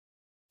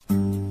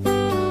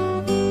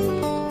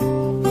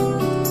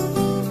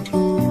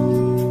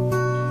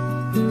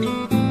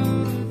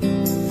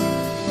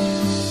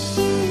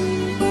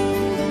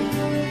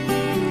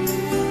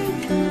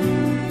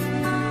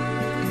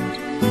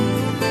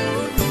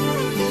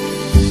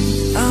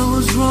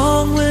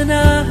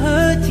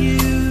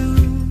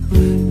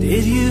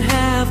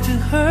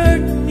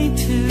hurt me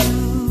too.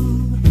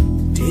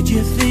 Did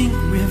you think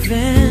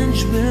revenge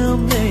will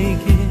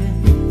make it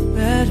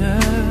better?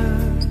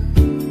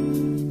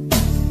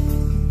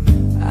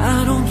 I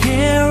don't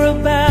care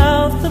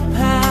about the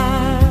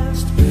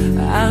past,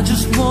 I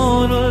just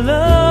want a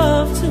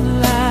love to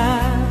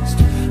last.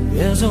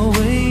 There's a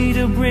way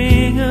to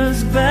bring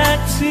us back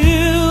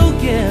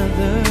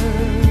together.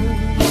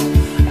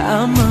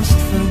 I must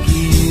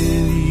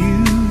forgive you,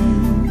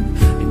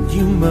 and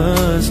you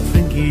must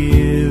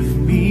forgive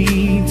me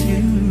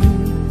too.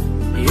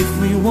 If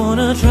we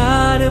wanna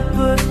try to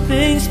put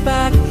things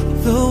back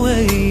the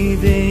way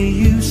they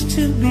used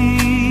to be.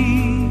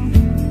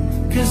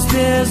 'Cause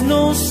there's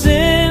no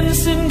sense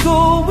in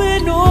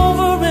going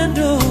over and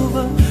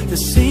over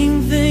the same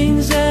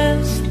things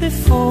as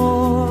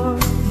before.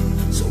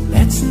 So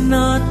let's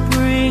not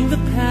bring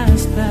the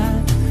past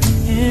back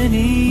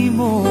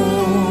anymore.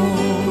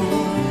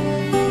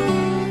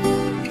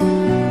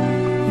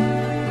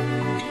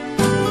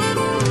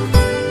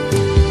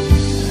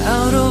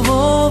 Out of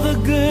all the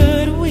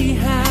good we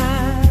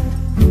had,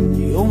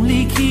 you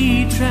only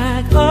keep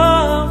track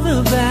of the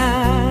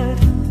bad.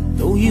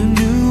 Though you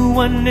knew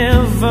I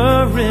never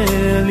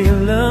really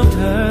loved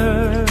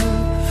her.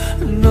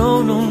 No,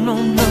 no, no,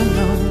 no,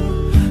 no.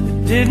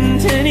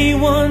 Didn't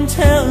anyone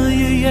tell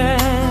you yet?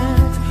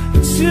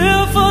 To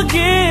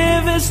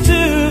forgive is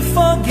to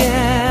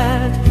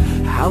forget.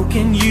 How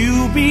can you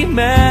be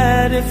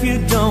mad if you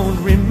don't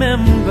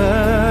remember?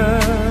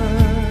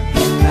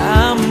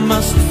 I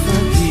must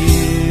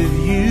forgive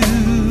you,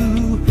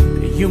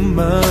 you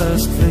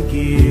must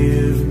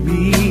forgive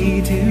me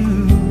too.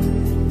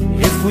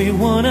 If we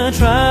wanna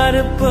try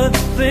to put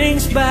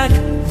things back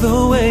the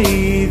way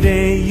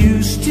they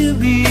used to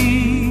be.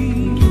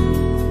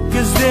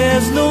 'Cause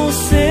there's no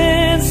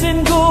sense in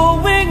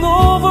going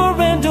over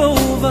and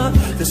over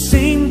the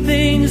same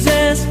things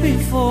as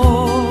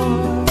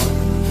before.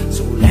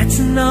 So let's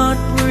not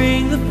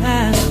bring the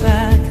past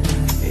back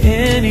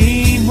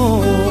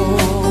anymore.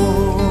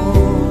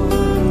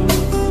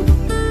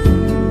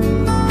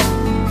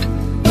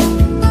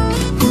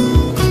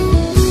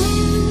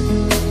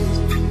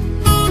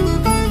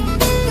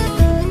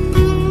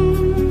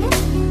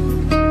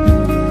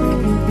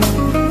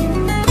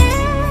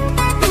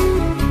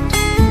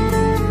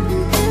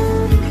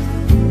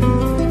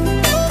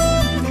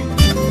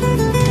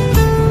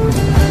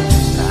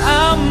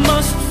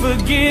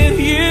 Forgive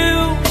you,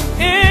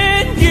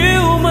 and you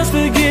must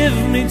forgive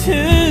me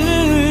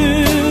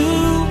too.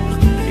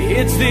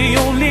 It's the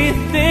only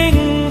thing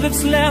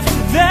that's left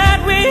that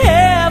we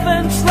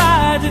haven't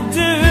tried to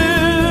do.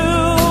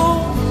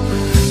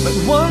 But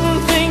one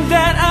thing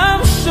that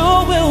I'm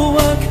sure will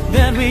work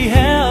that we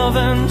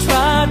haven't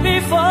tried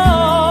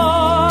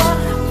before.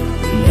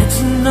 Let's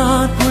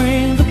not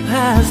bring the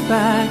past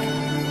back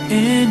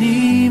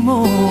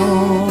anymore.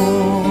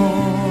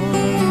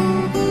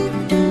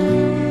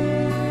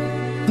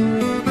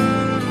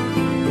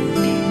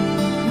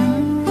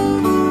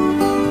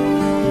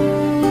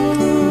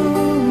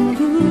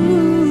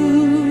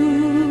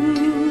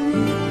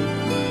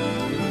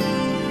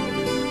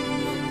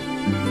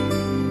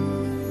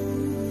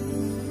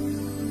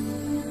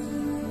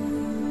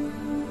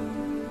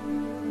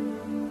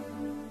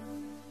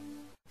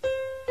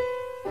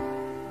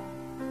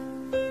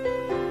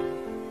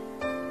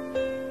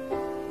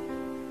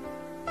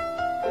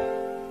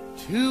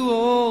 Two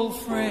old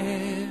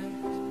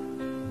friends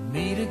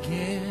meet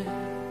again,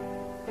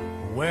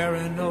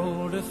 wearing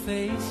older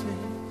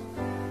faces,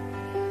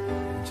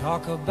 and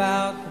talk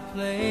about the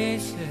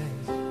places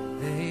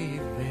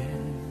they've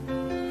been.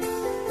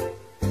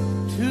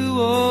 Two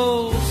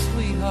old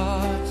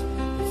sweethearts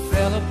who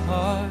fell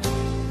apart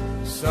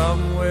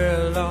somewhere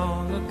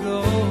long ago.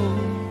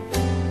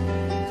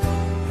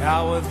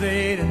 How were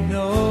they to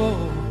know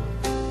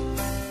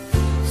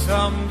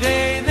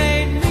someday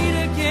they'd meet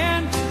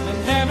again and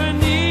have a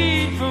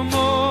need for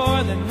more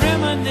than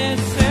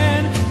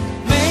reminiscing?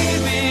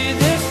 Maybe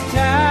this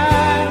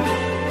time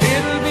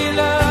it'll be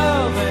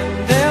love and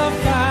they'll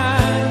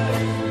find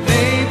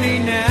maybe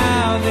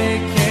now they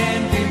can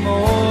be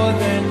more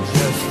than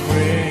just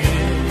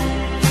friends.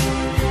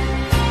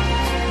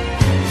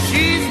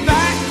 She's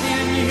back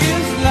in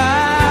his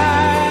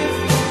life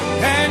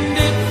and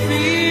it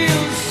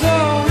feels so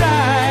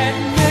right.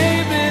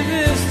 Maybe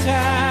this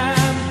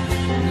time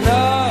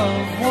love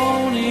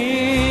won't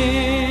end.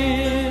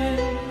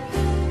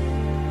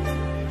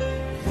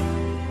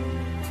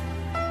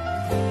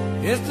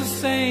 It's the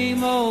same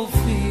old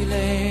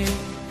feeling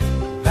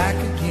back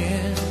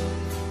again.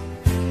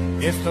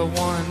 It's the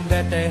one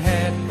that they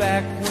had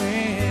back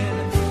when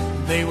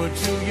they were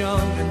too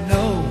young to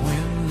know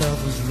when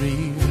love was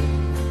real.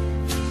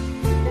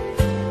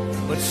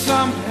 But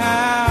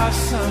somehow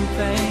some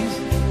things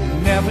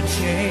never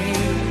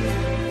change,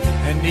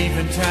 and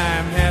even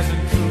time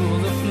hasn't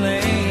cooled the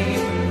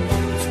flame.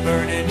 It's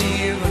burning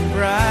even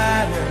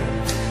brighter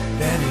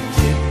than it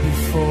did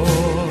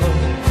before.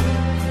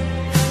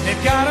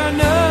 They've got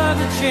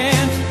another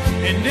chance,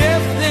 and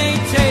if they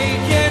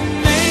take it,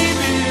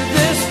 maybe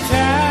this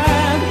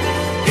time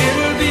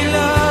it'll be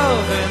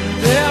love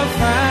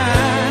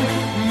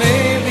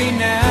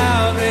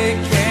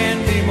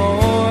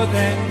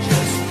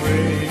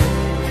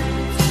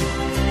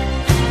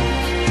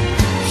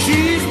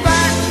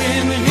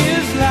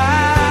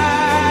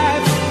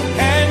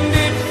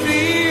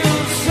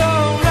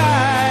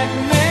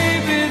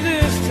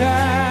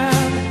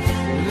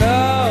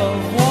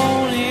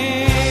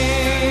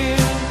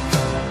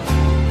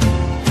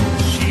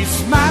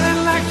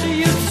smiling like she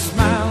used to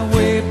smile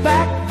way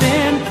back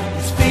then.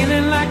 He's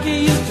feeling like he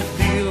used to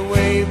feel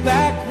way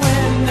back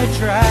when they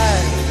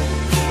tried,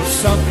 but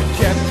something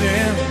kept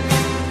him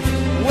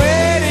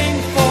waiting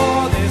for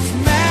this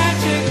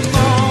magic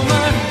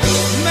moment.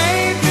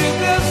 Maybe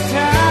this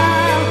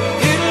time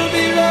it'll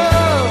be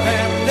love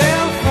and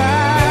they'll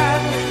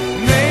fight.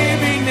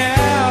 Maybe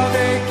now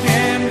they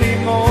can be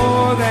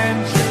more than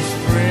just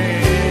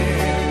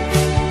friends.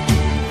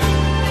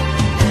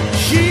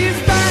 She's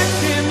back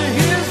in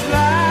his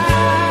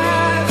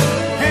life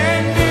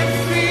and it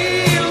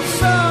feels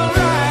so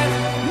right.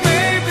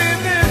 Maybe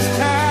this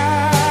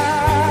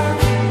time,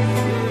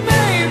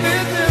 maybe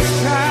this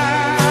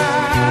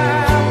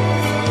time,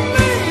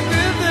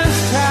 maybe this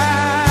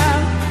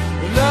time,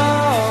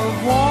 love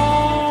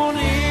won't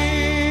end.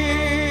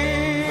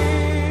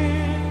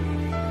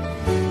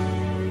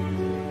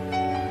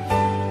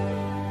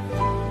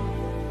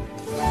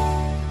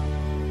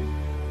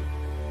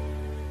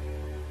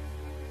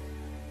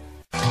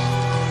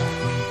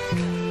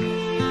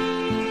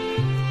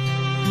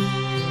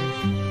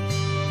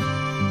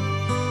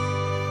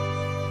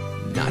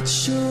 Not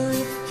sure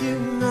if you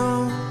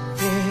know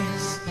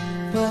this,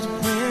 but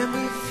when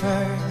we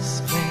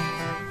first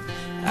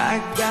met,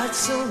 I got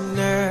so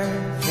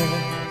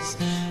nervous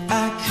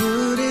I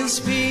couldn't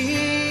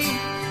speak.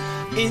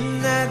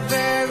 In that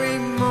very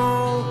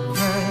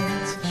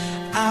moment,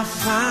 I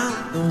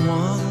found the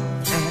one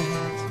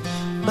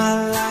and my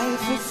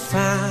life had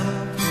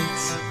found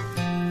its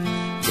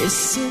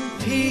missing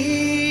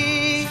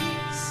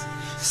piece.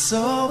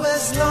 So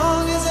as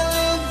long as I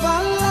live,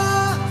 I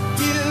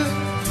love you.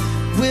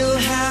 We'll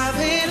have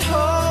it,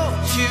 hold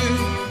you.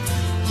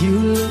 You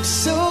look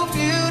so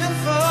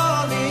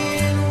beautiful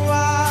in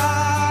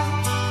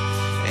white.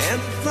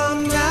 And from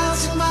now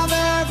to my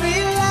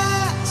very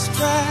last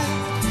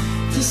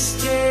breath, this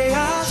day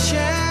I'll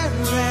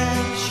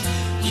cherish.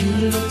 You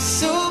look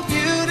so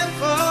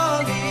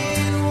beautiful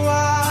in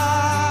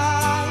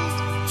white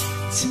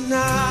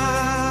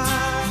tonight.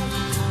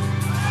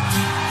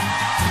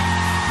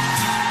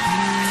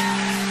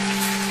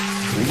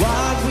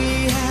 What we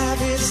have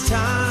is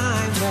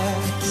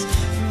timeless.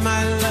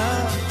 My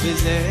love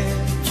is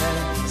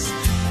endless.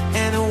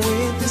 And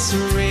with this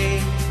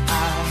ring I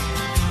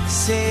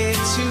say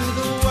to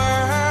the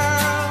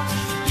world,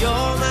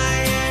 you're my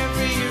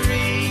every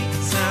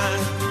reason.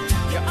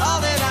 You're all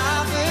that I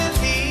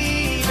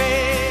believe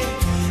in.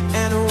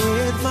 And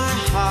with my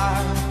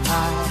heart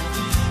I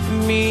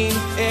mean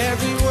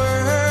every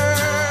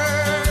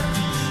word.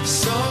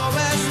 So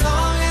as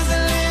long as I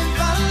live,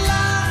 I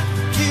love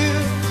you.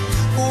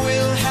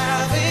 We'll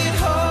have it,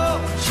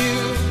 hold you.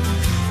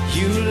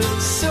 You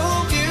look so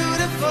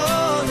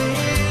beautiful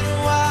in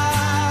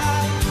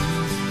white.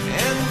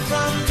 And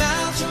from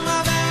now to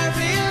my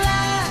very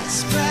last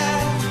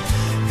breath,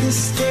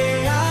 this day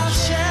I'll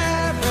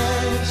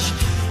cherish.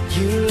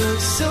 You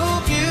look so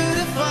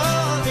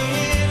beautiful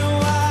in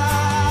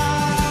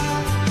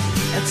white.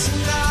 And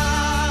tonight,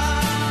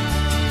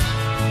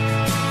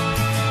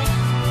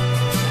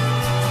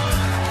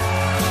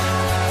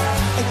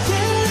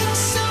 you look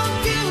so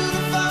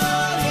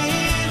beautiful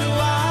in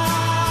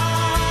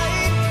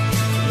white.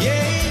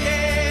 Yeah,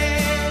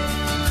 yeah.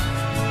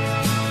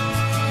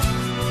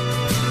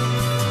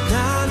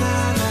 Na na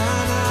na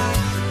na.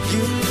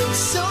 You look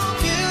so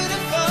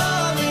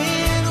beautiful in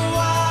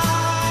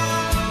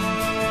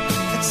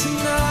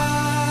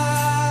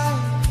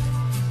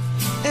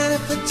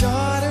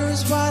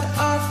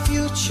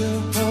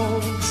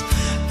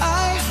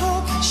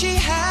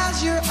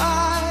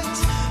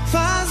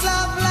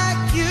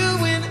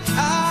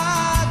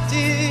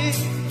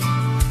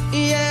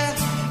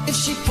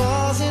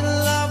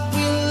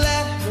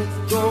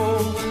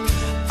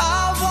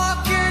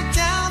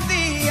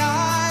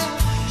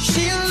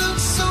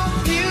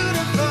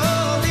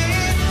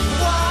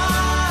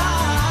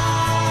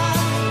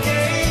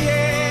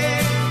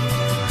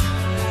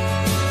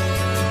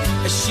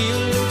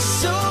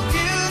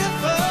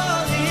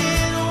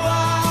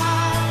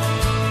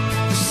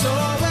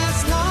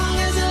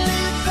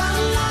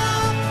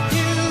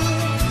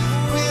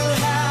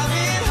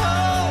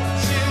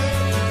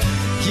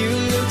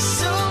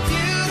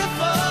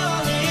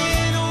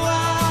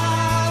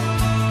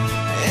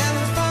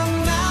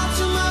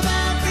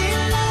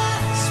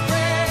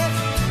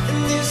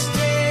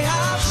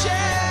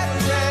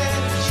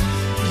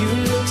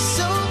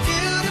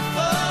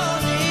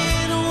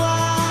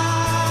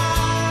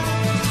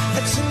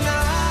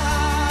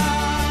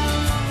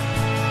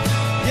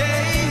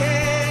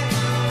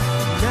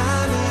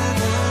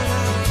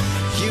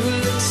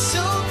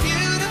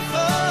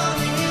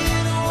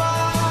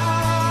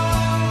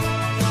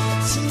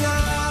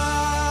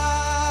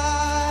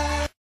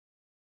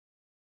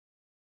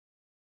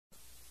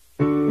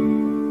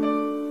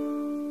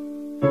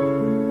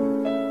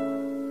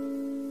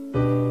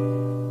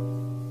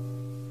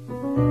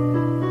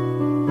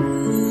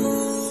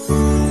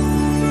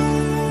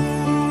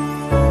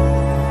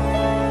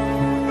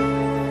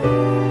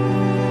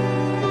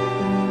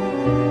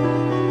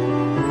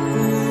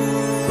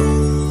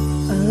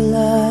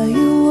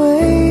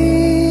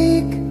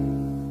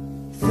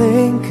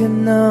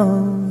thinking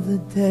of the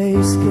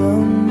days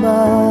gone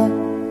by,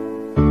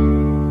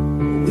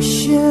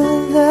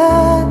 wishing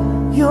that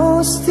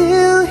you're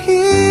still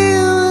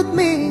here with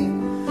me,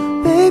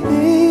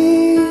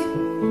 baby.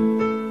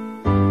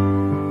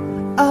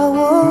 I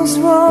was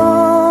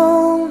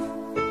wrong,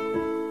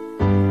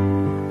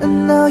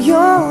 and now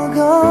you're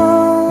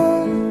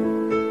gone.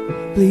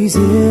 Please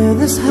hear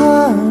this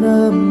heart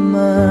of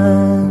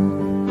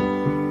mine,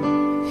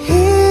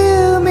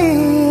 hear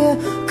me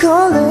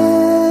calling.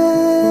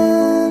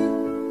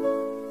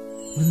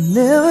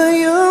 Whenever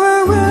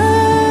you're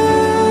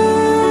around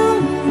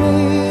me,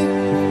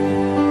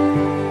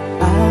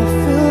 I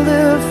feel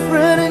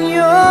different in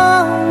your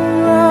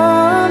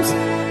arms.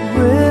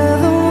 With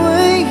the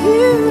way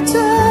you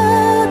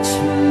touch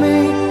me,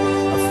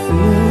 I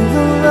feel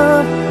the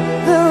love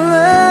that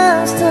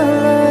lasts a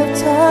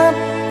lifetime.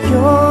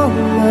 Your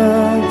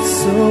love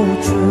so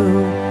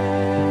true,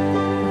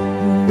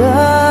 and I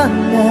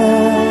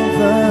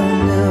never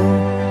knew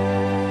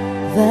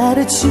that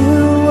it's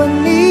you I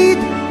need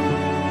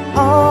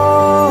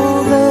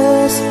all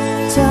this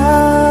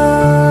time.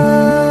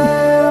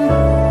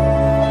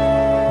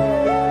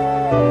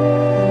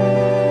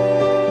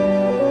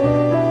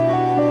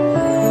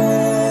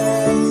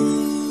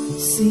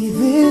 See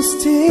these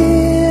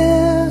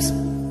tears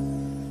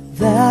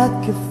that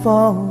keep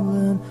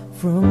falling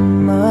from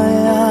my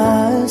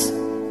eyes,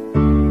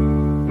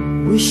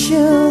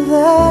 wishing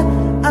that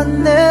I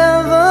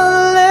never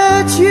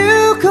let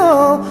you go,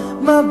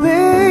 my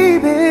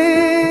baby.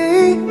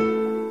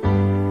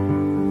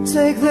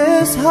 Take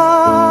this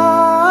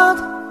heart,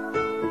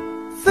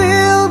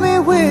 fill me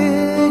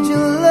with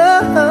your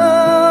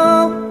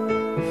love.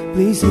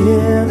 Please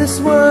hear these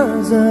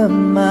words of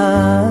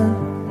mine,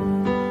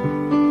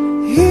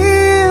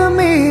 hear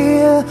me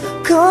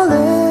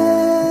calling.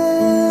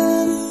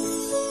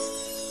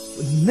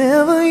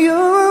 Whenever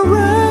you're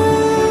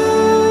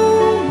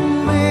around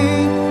me,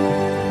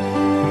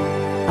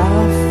 I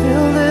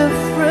feel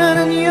different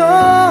in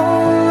your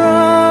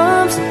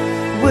arms.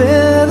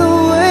 With the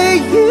way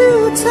you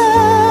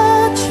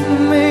touch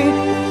me,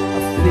 I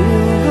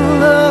feel the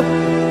love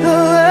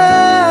that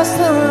lasts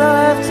a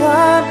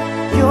lifetime.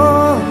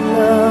 Your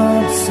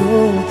love so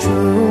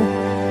true,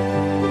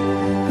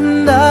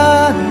 and I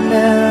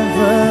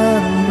never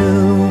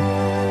knew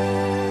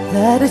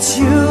that it's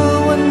you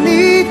I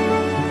need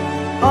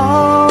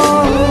all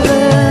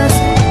this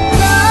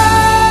time.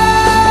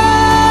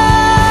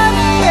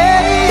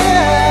 Yeah,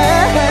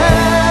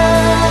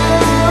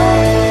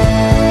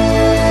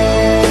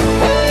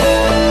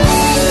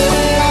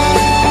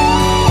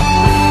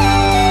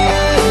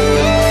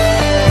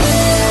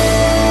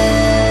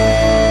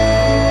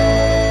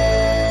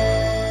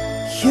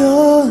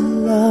 your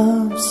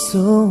love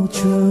so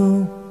true,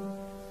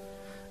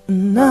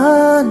 and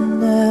I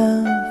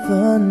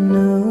never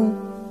knew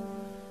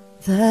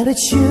that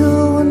it's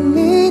you I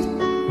need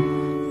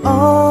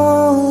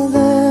all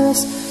this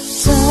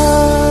time.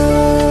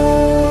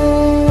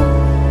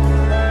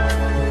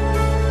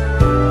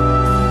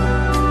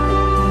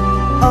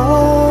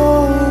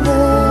 All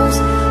this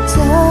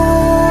time.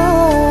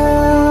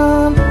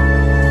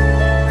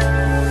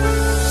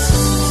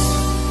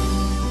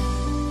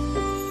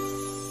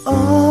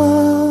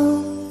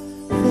 All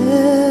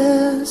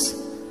this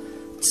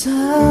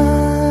time.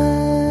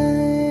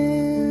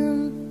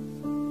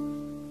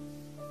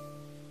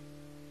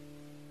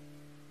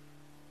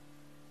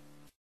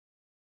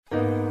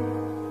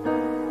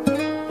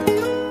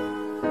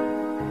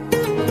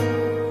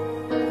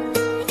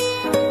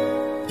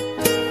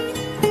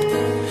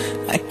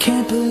 I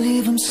can't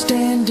believe I'm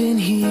standing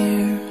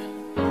here,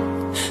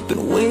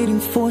 been waiting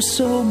for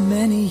so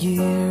many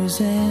years,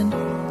 and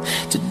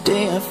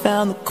today I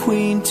found the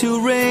queen to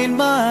reign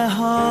my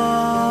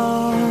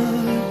heart.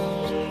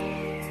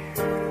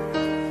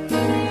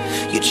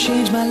 You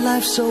changed my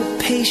life so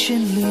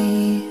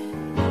patiently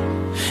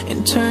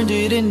and turned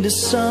it into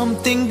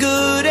something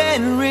good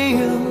and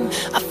real.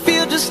 I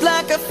feel just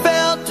like I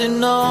felt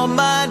in all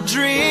my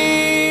dreams.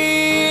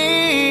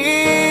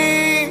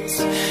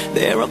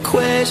 There are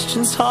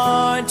questions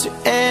hard to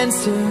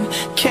answer,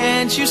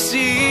 can't you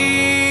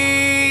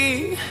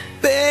see?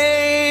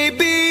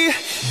 Baby,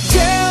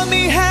 tell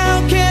me,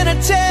 how can I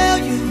tell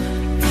you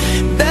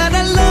that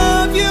I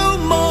love you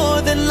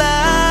more than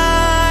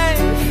life?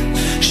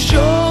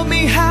 Show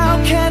me, how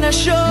can I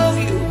show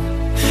you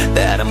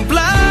that I'm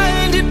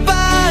blinded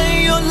by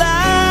your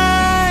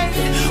light?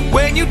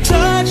 When you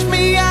touch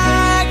me,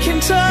 I can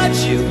touch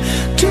you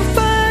to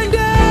find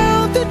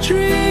out the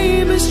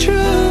dream is true.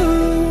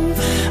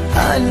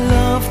 I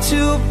love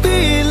to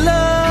be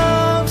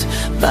loved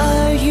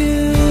by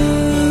you.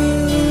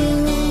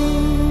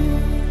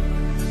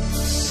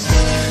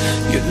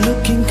 You're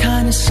looking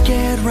kinda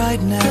scared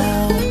right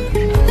now.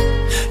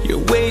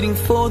 You're waiting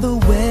for the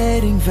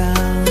wedding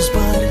vows,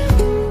 but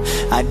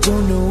I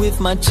don't know if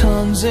my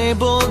tongue's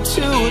able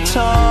to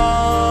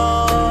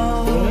talk.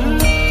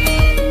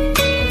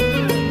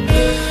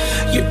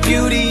 Your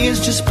beauty is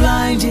just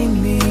blinding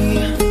me,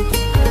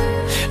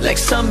 like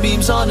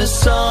sunbeams on a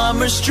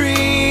summer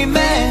stream,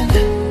 and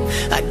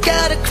I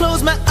gotta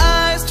close my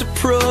eyes to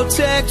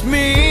protect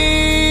me.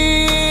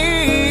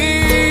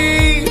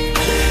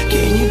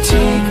 Can you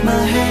take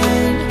my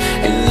hand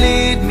and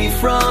lead me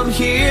from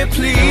here,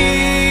 please?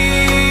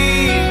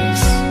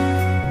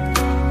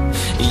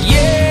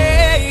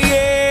 Yeah,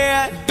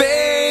 yeah,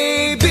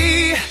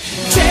 baby.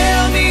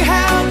 Tell me,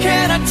 how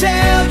can I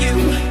tell you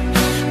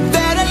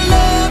that I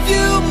love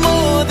you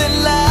more than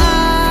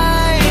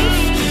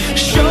life?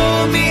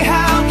 Show me,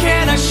 how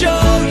can I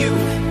show you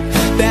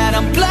that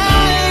I'm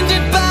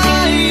blinded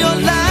by your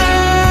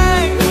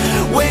light?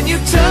 When you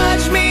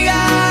touch me,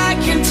 I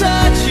can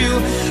touch you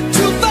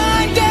to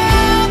find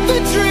out the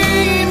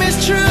dream is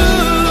true.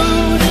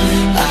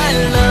 I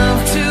love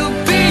to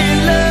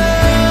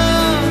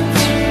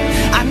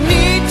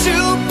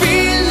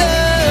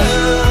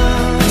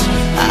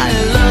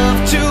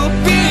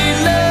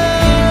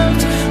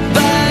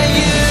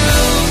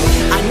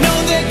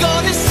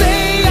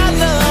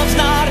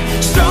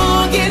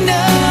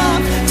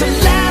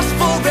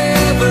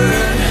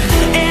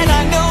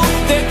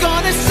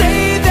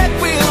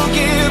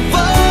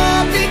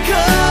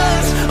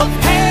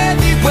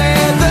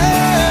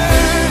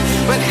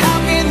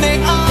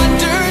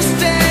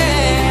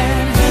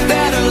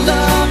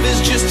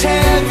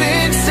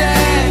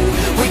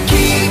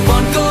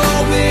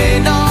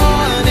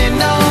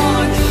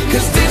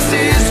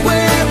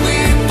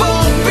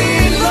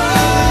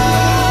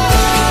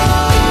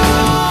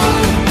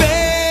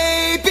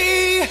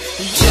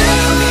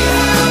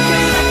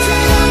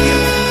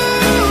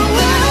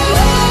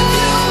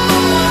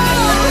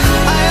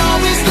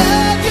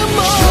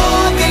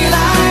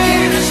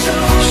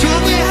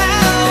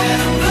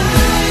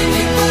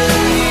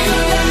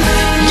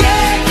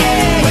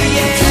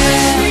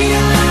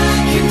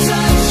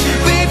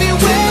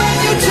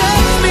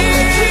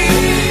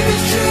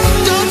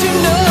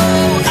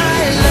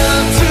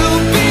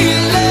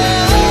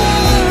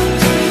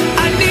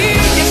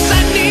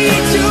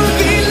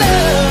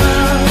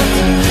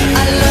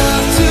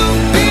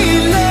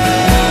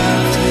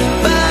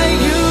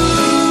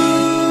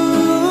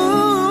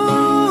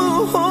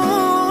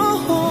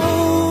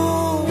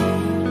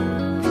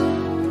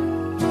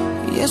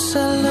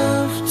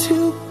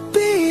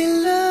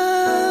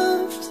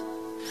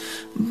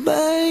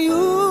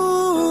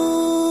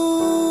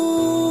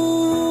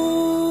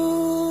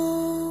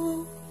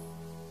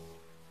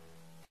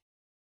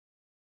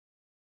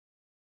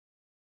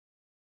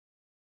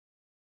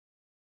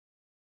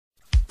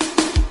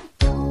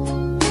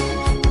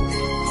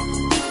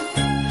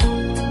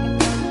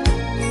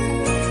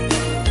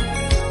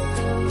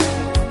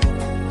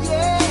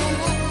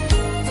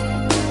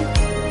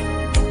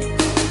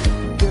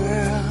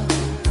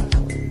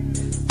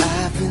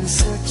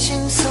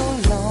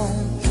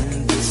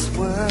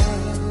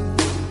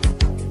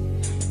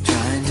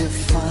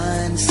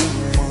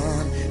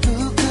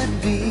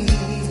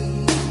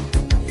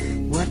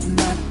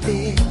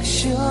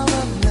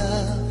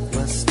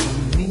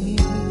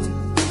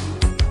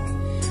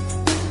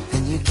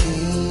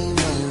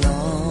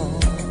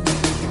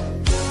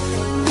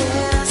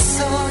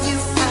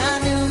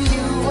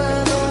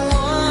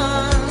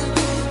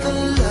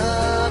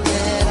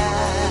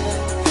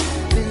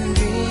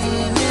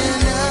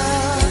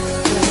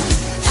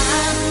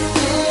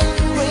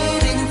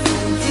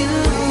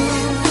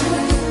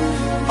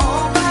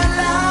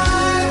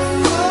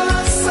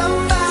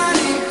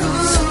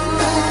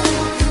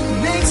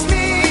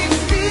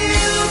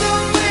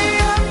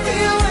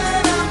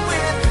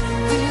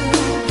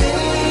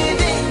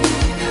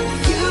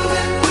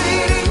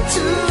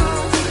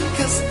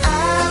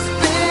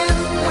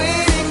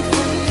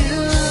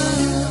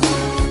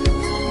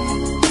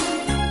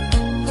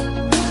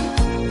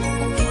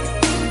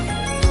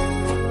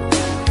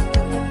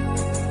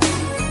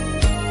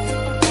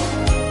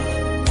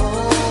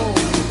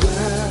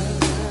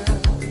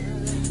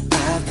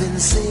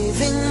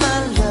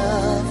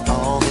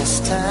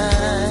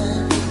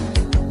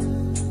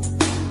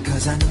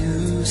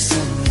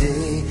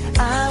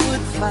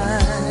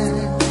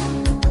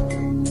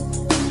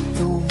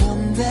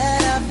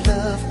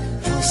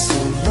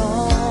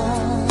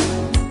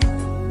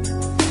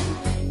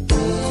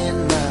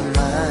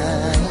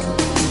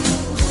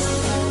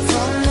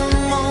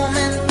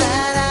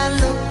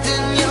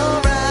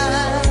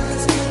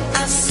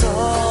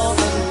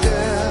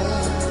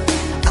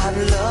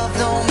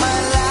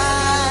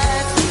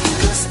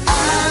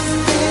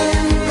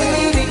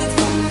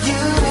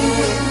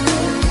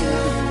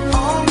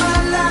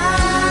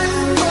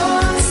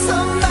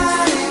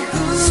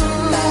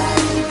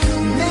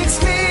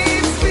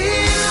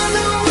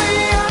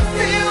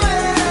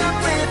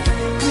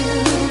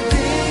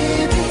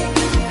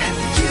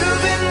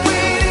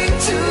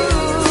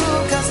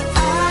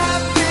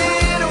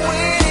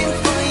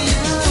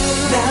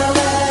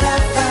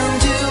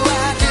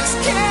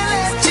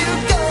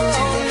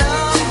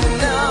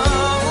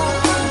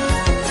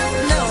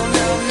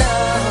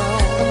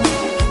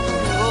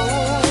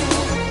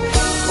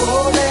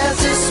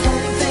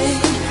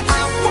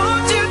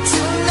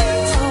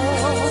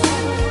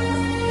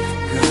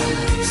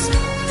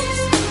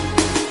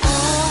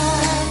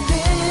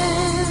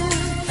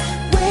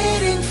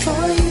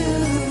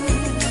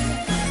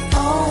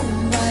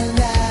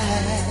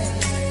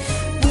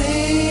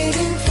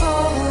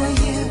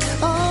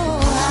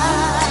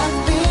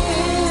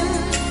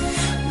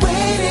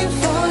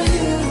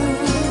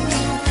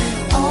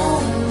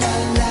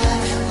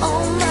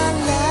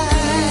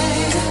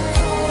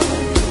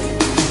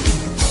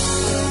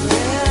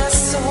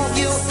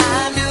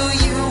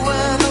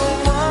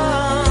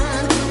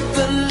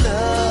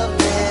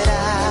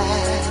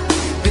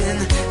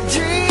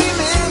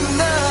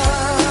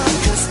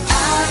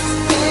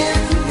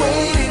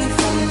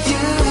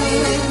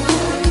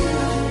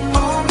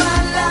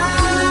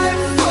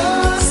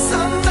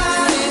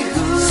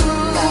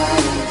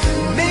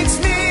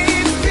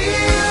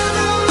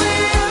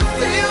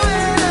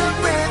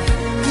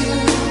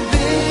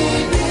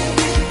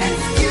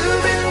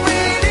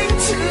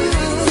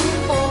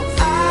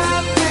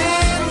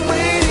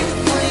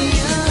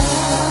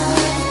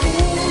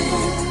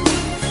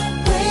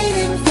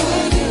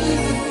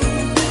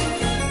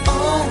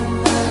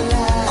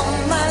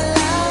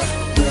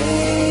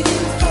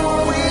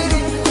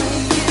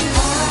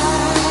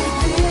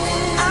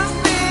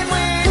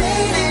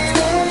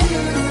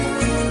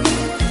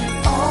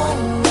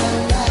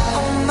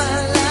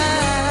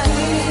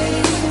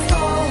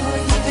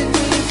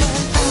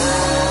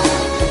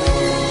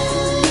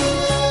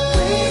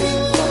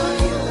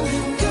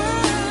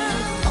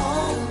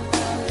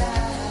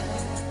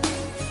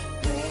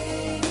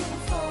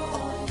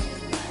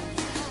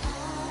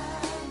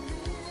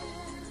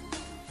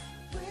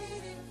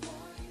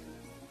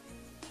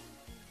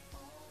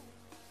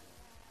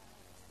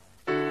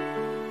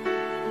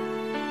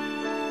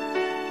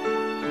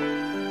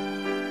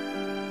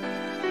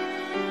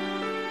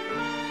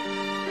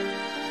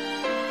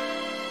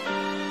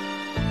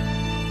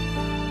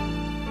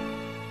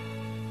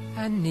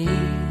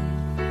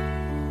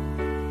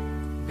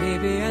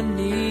Baby, I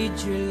need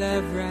your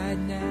love right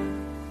now.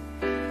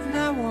 And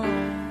I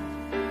want,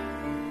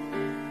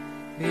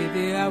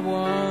 baby, I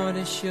want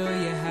to show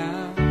you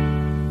how.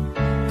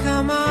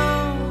 Come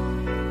on,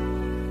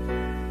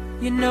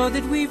 you know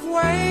that we've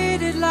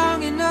waited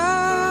long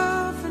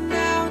enough, and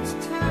now it's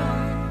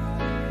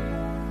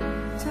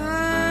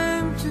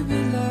time to be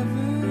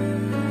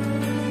lovers.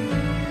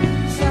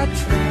 I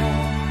try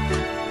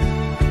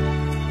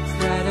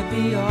to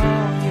be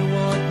all you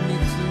want me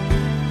to,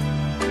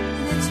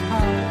 and it's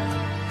hard,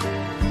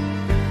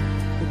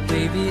 but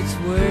baby, it's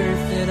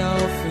worth it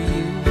all for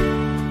you.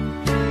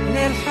 And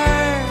it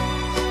hurts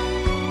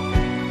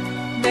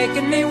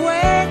making me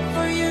wait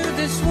for you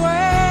this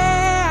way.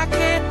 I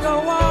can't go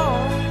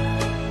on,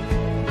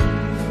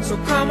 so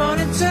come on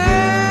and take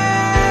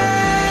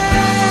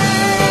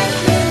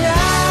me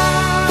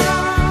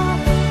now,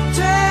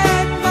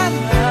 take my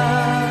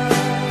love,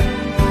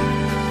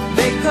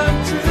 make come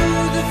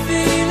true the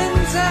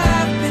feelings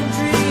I've been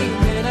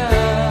dreaming of.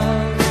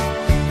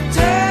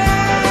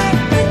 Take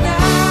me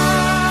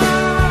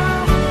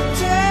now,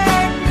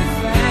 take me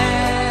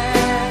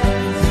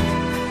fast.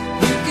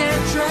 You can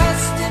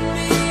trust in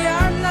me,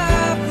 our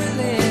love will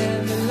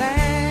ever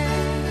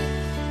last.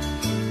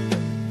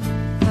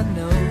 I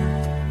know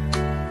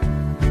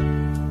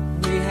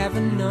we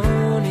haven't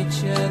known each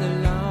other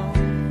long,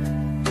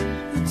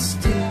 but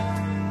still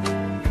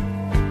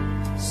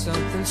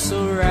something so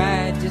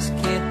right just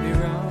can't be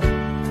wrong.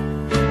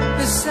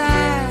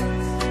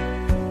 Besides,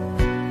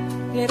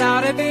 it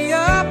ought to be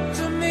up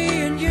to me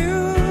and you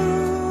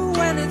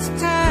when it's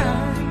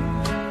time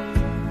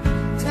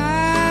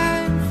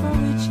for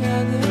each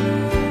other.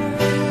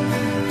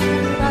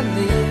 I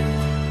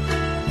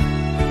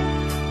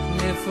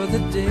live for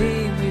the day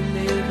we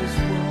live as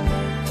one.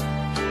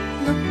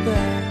 Look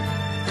back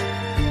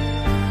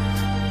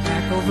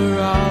over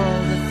all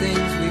the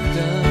things we've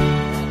done.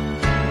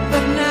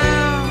 But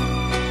now,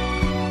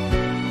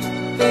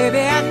 baby,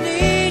 I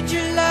need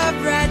your love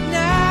right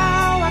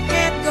now. I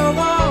can't go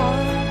on,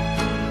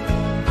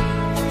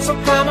 so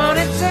come on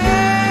and take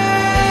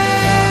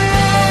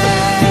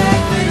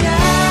me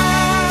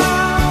now,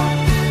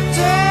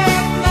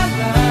 take my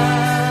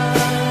love,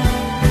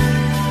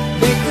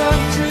 make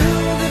come true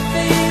the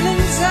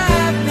feelings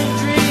I've been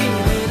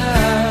dreaming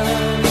of.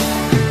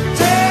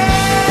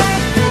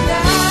 Take me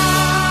now,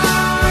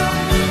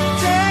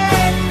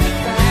 take me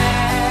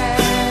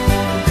fast.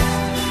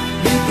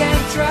 You can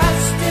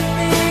trust in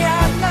me,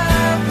 our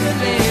love will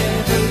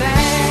never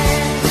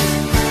last.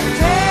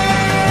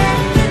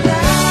 Take me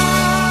now,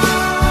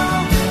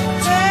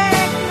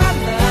 take my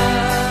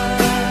love,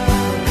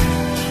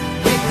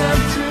 make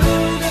come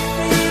true the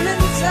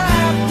feelings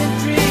I've been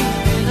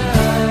dreaming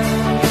of.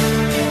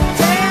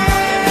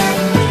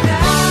 Take me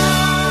now,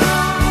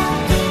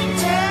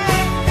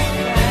 take me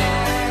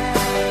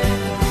fast.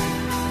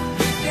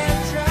 You can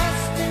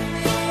trust in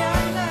me,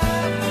 our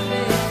love will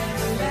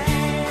never last.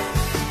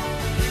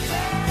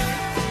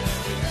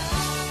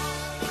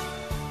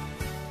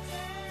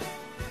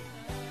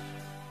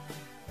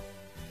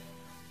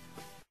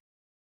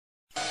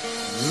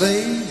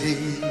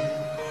 Lady,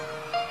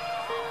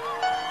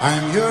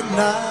 I'm your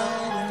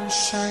knight in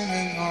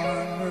shining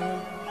armor,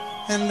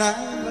 and I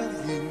love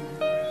you.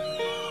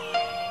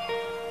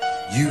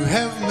 You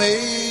have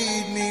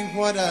made me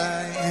what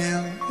I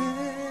am.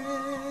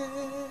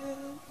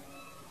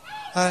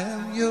 I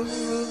am yours.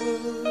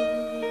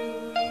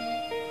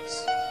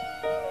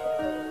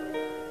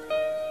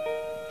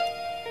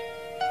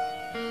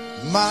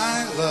 My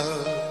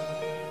love,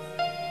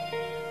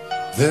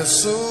 there's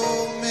so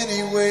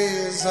many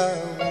ways I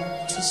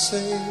want to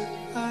say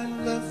I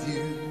love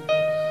you.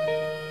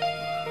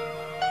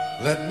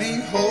 Let me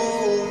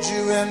hold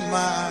you in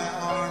my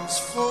arms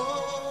forevermore.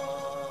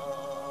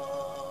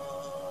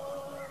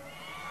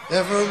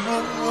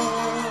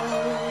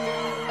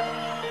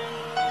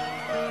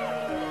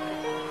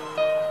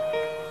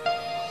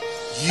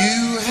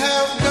 You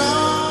have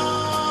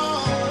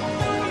gone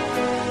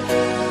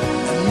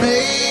and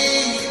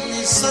made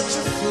me such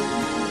a fool.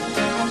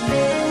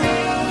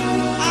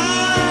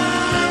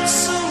 I'm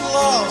so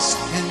lost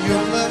in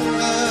your love,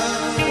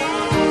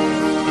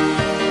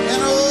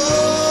 and oh,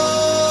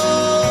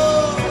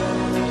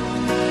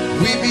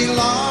 we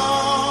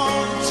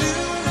belong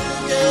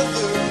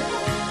together.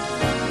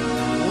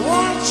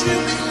 Won't you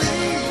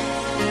believe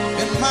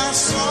in my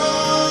song?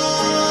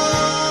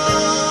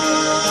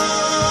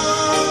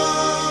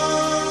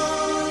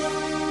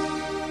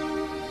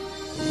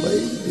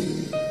 Lady,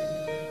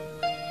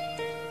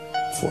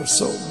 for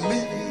so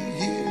many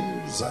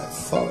years I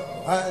thought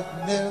I'd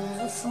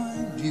never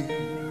find you.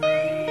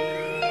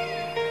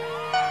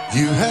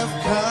 You have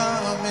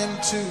come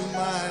into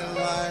my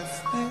life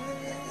and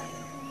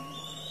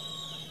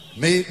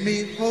made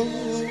me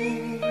whole.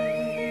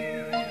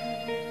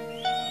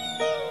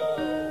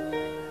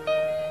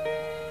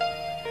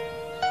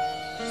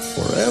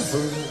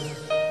 Forever,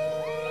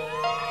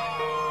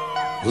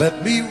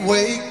 let me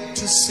wake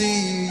to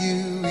see you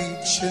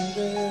each and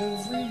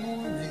every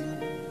morning.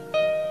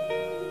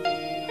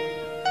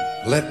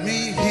 Let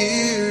me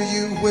hear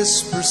you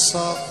whisper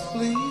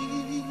softly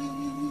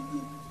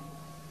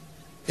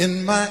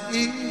in my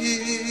ear.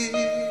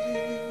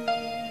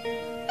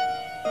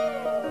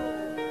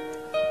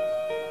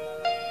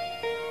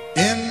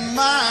 In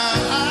my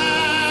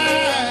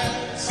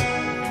eyes,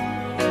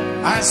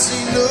 I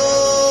see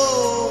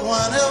no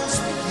one else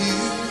but you.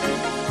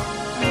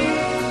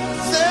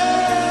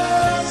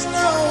 There's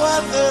no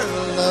other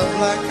love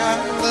like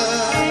our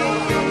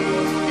love.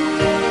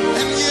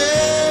 And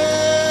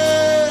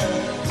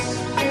yes,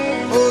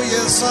 oh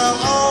yes, I'll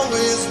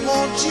always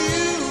want you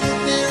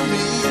near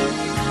me.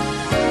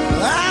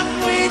 I've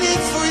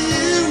waited for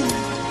you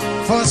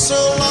for so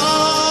long.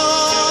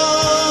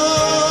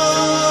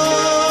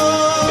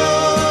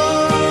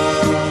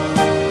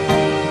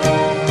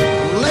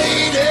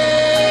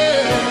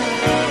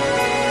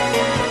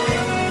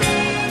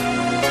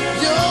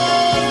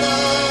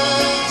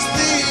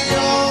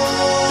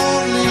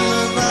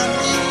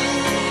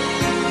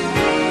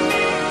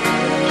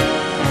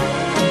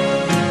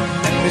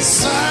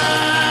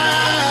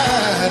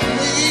 Beside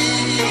me,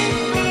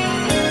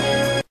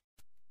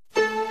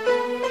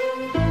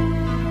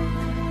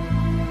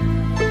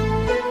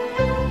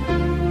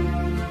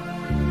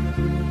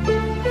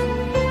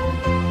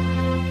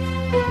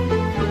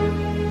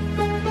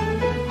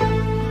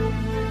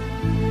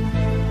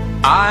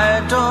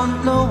 I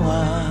don't know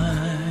why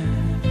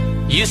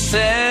you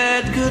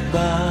said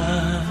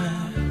goodbye.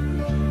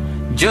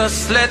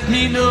 Just let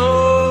me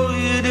know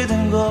you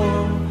didn't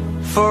go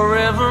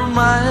forever,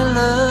 my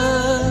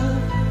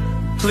love.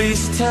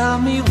 Please tell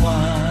me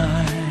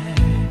why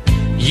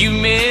you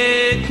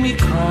make me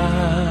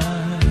cry.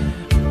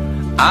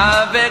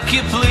 I beg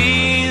you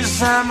please,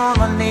 I'm on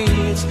my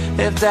knees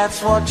if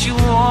that's what you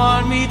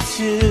want me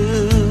to.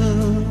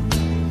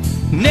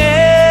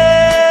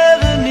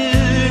 Never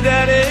knew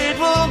that it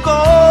will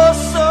go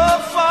so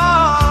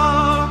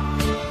far.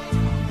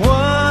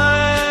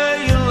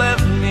 Why you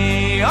left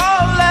me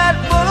all that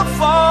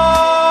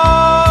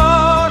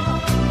boulevard?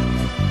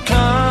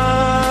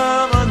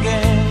 Come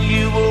again,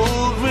 you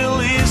will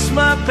release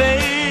my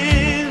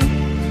pain,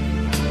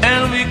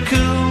 and we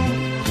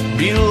could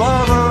be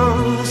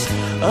lovers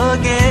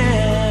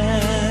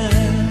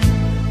again.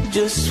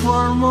 Just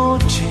one more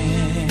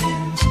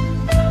chance,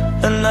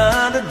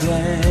 another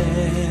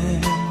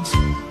dance,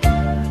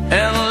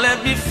 and let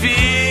me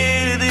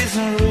feel it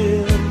isn't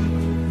real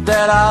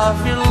that I've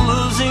been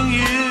losing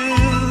you.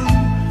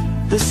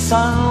 The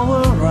sun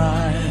will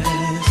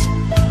rise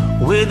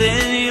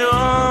within your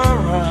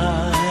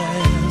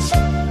eyes.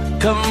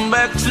 Come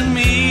back to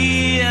me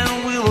and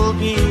we will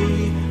be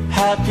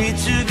happy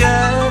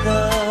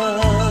together.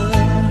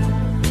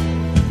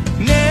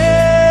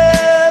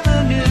 Never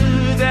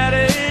knew that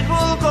it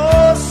will go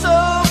so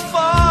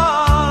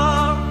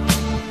far.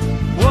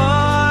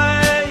 Why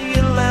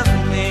you left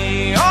me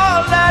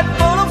all that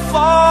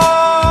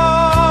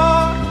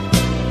boulevard?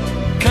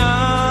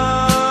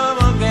 Come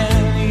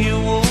again, you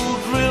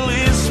would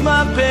release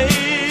my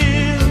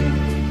pain,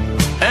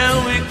 and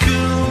we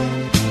could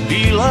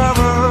be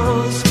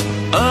lovers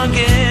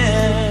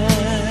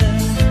again.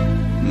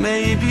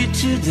 Maybe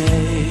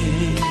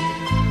today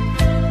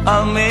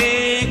I'll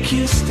make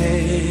you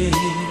stay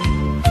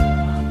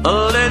a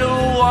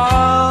little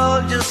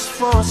while, just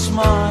for a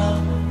smile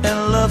and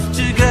love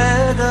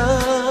together.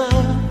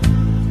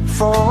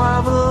 For I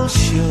will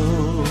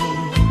show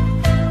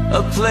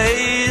a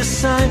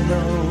place I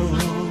know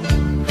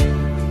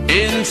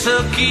in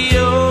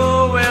Tokyo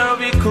where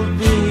we could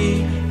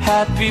be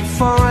happy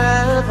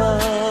forever.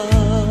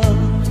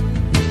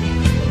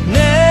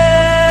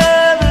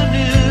 Never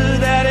knew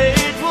that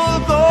it will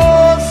go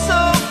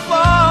so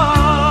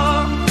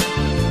far.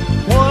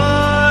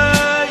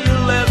 Why you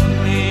left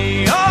me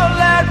all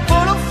that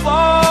boulevard?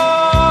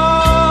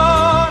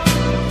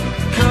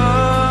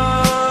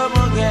 Come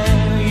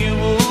again, you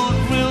would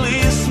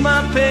release my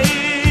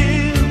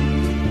pain,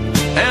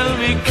 and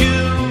we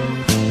could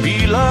be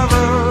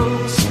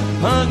lovers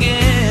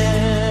again.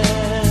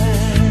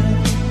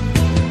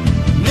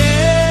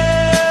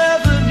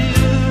 Never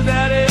knew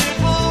that it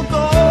will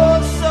go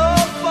so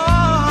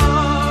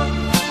far.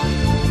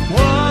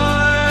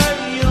 Why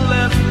you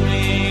left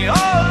me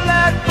all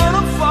that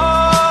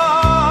boulevard?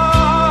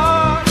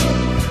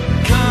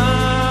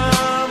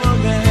 Come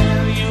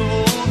again, you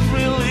would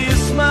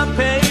release my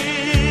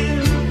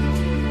pain,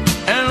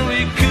 and we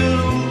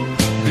could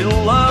be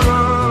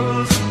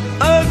lovers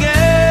again.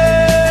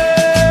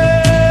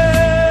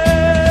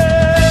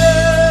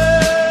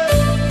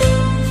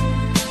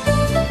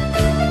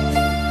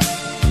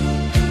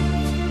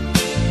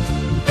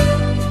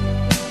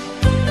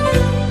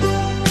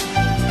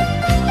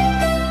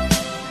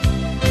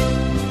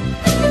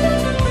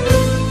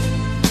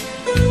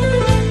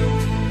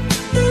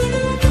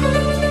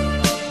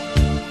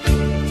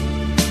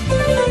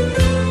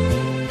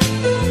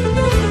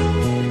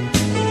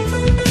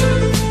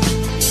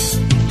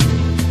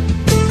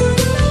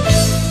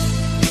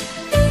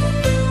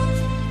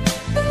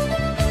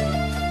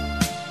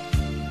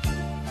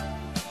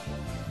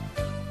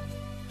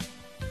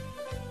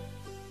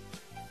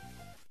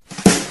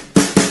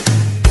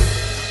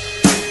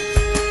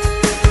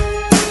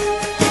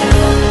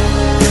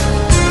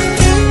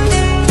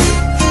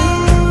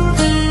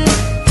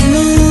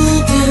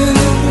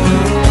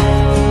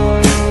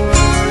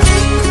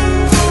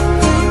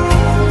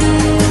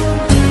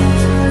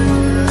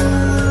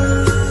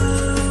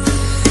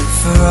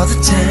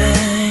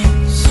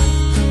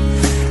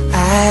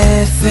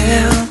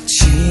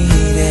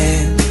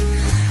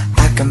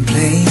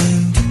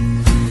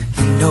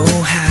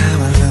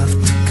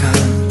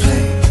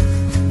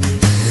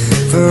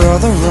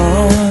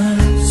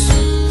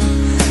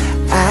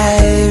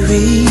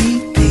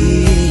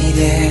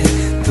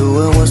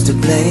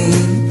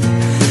 blame.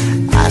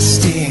 I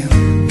still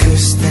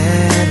curse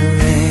that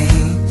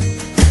rain.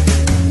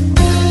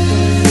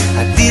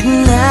 I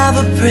didn't have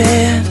a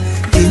prayer,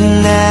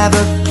 didn't have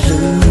a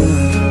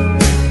clue,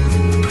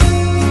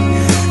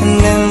 and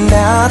then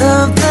out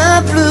of the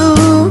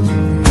blue,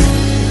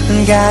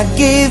 God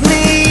gave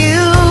me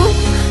you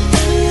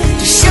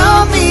to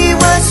show me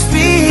what's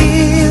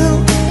real.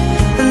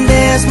 And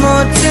there's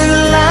more to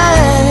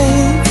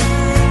life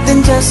than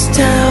just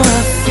how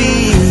I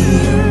feel.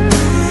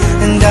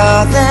 And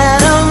all that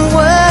I'm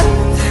worth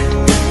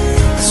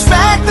is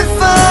right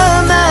before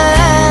my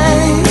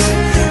eyes.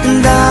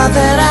 And all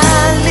that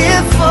I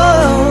live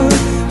for,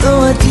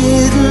 though I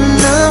didn't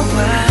know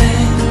why,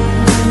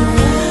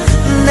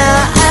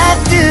 now I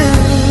do.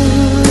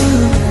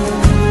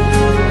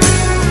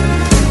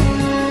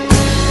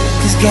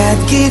 'Cause God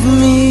gave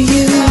me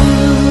you.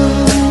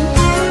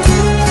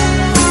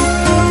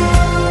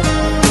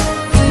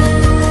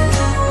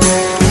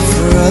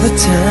 For other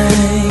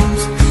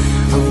times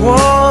I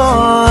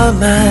wore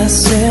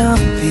myself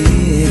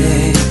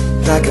beat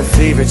like a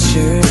favorite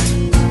shirt,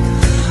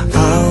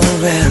 all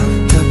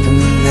wrapped up in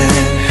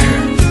that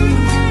hurt.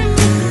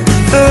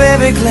 For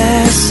every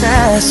glass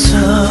I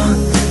saw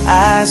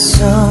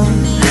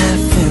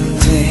half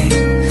empty.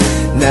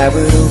 Now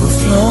it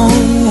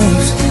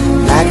overflows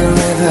like a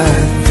river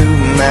through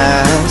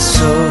my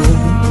soul.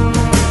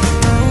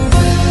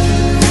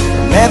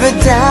 From every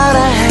doubt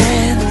I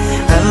had,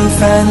 I'm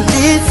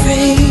finally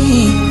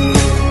free.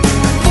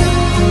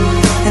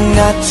 And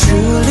I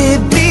truly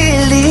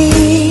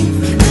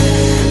believe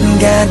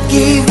God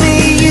gave me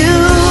you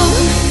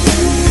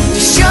to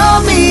show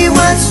me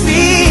what's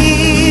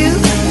real.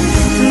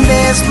 And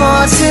there's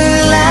more to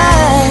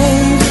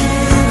life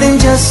than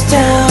just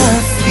how I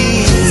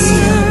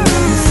feel.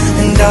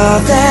 And all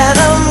that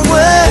I'm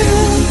worth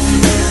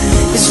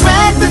is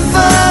right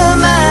before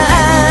my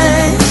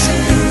eyes.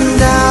 And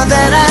all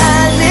that I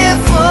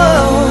live for,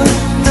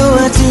 though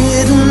I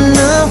didn't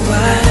know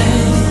why,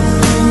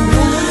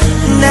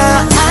 now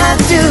I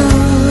do.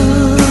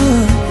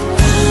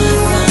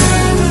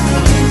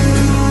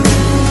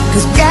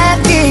 'Cause God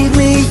gave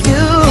me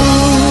you.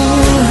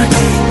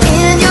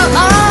 In your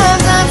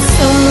arms I'm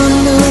so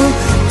new,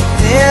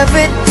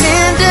 every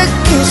tender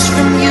kiss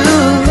from you.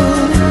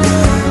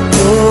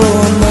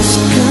 Oh, I must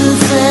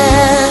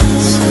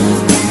confess,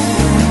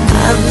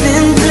 I've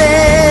been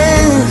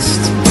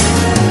blessed.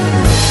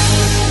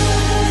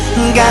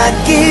 God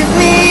gave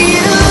me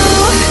you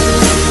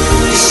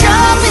to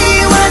show me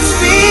what's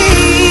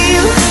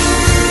real.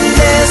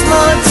 There's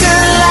more to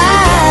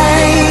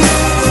life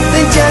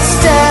than just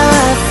how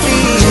I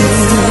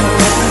feel.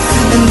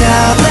 And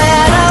now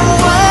that I'm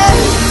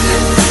worth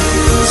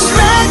is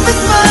right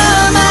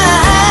before my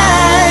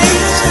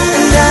eyes.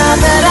 And now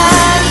that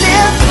I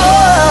live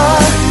for,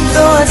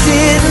 though I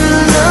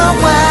didn't know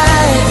why,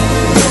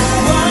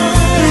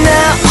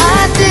 now I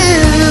do.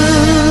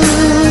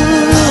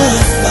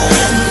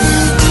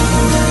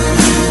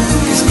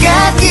 'Cause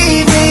God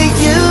gave me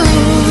you.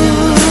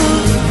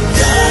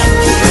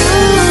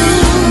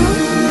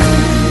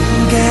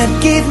 God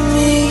gave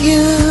me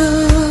you.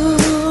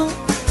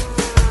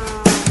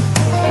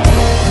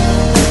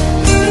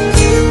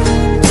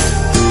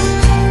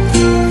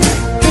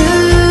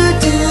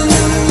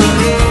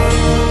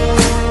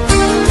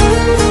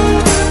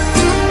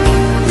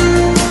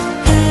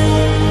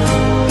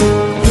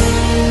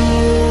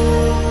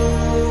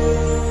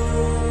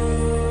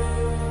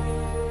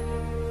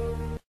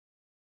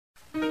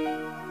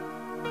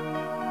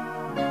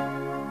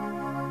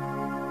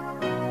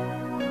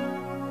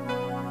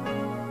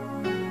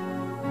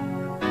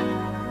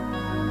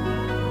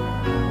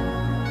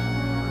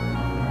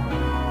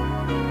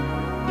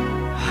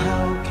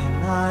 How can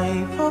I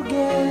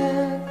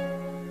forget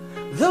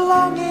the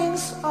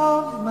longings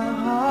of my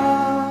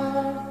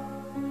heart?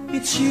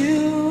 It's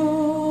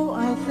you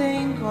I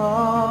think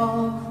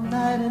of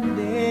night and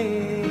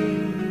day.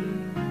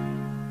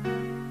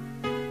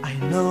 I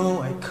know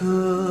I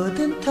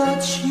couldn't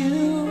touch you,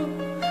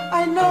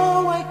 I know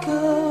I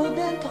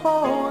couldn't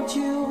hold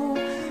you,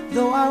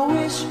 though I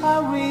wish I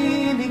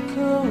really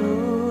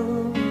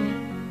could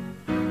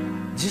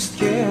just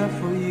care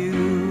for you.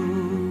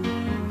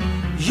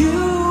 You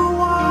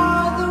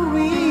are the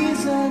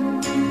reason,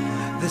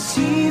 the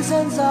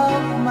seasons of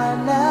my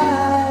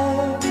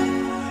life.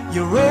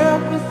 You're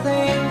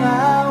everything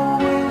I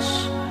wish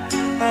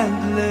and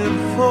live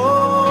for.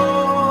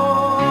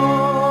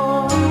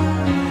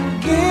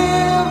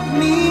 Give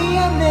me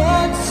an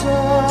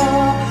answer,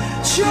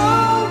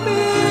 show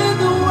me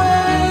the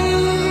way.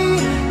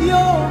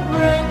 You're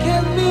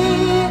breaking me,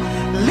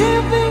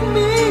 leaving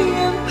me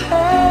in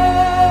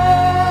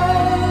pain.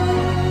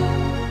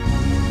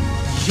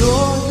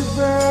 You're the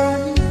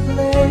burning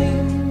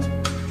flame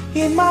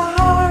in my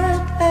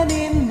heart and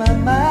in my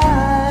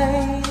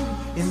mind.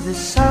 In the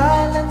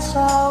silence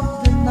of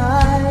the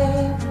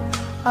night,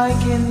 I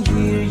can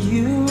hear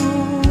you.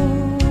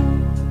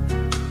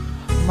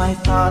 My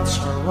thoughts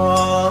are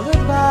all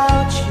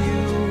about you,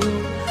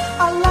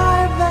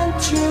 alive and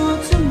true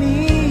to me.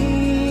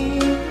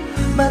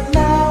 But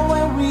now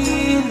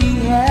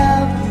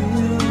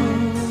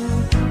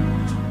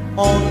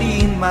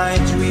my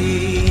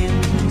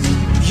dreams.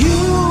 You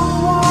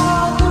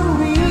are the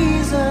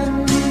reason,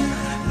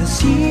 the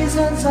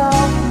seasons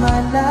of my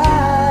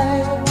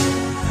life.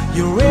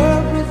 You're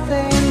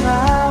everything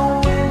I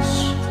wish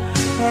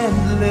and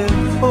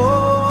live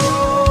for.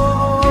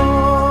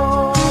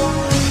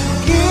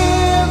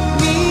 Give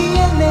me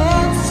an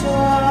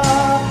answer,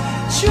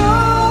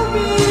 show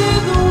me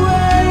the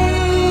way.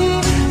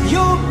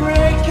 You're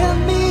breaking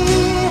me,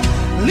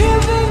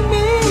 leaving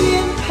me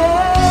in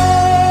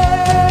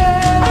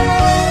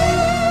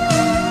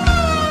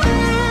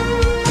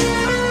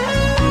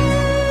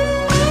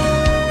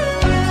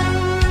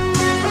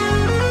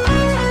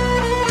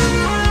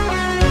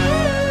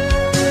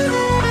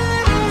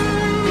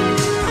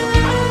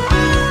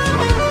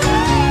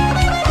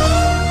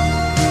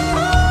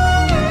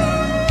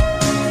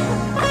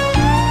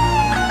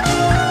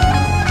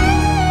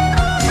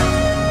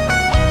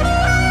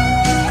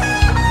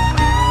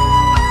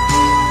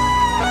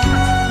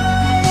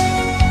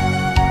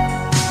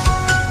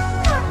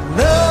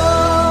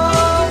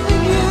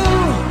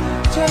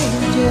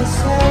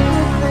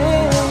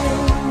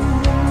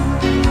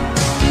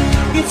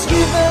it's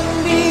given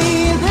me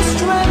the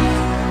strength,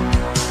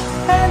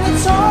 and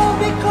it's all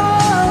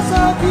because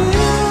of you.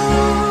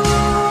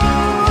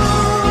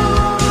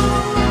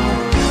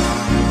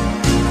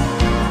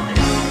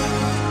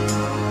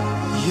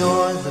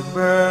 You're the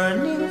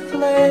burning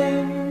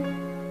flame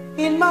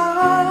in my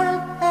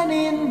heart and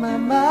in my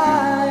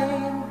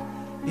mind.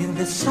 In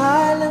the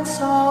silence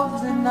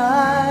of the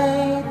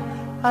night,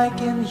 I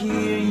can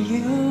hear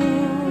you.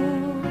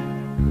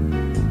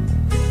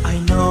 I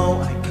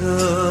know I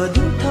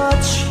couldn't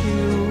touch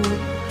you,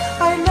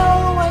 I know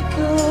I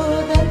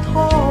couldn't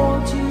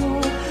hold you,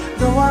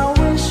 though I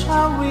wish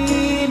I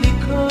really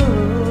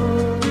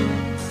could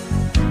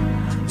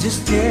just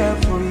care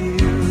for you.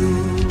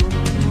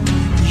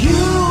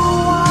 You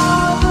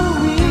are the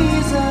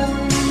reason,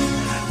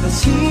 the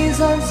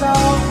seasons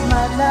of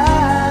my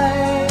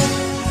life.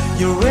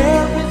 You're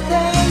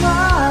everything I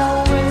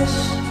wish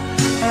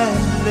and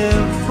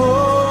live for.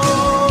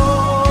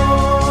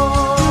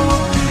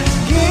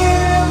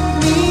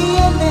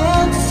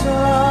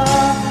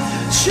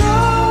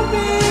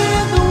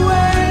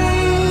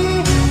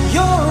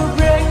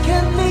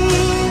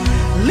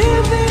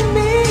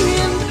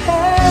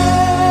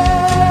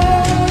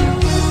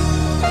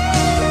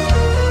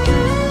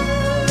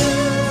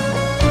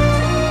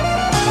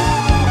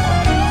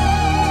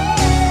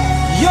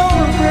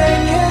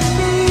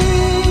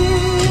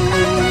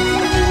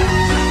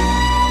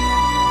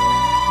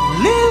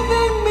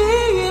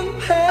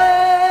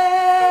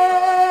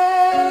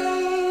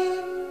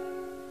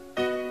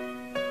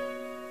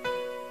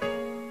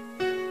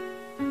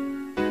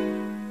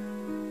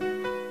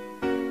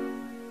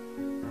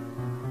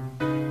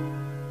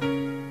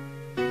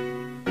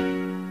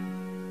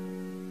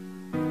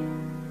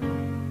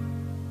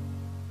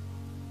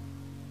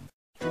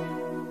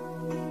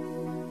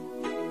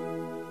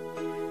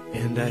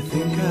 And I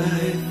think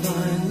I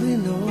finally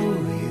know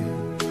you.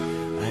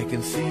 I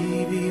can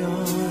see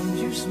beyond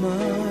your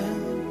smile.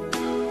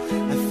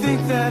 I think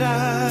that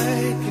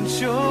I can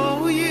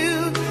show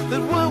you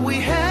that what we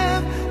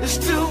have is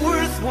still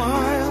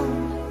worthwhile.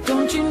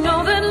 Don't you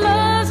know that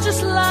love's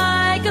just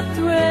like a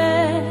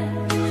thread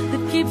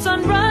that keeps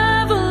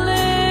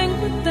unraveling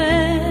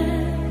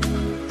within?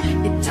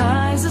 It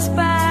ties us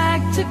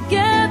back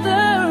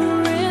together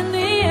in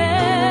the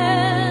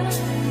end.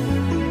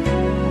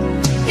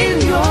 In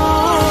your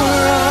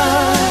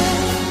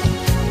eyes,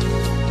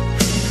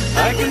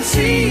 I can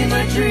see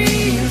my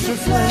dreams'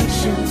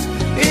 reflections.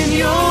 In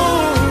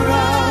your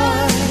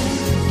eyes,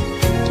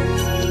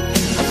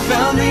 I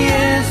found the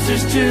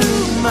answers to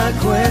my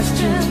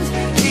questions.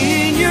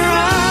 In your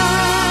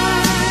eyes,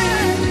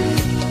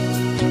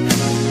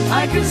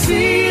 I can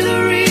see the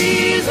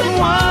reason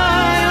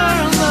why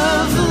our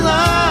love's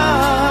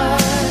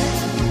alive.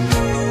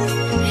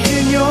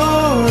 In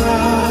your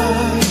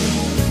eyes,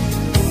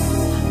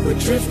 we're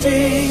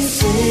drifting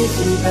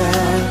safely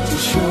back to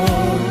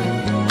shore.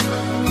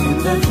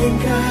 And I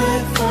think I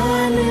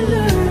finally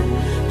learned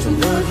to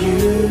love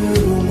you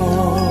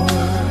more.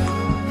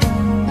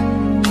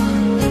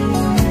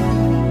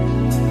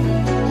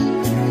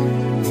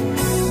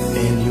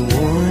 And you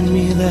warned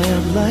me that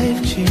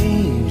life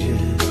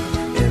changes,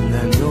 and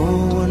that no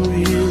one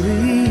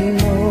really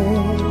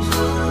knows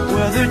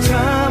whether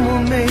time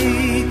will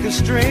make us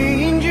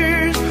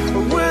strangers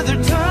or whether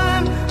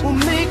time will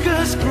make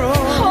us grow.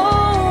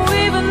 Oh,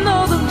 even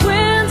though the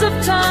winds of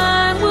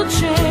time will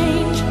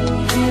change,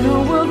 in a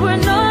world where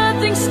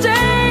nothing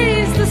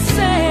stays the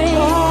same.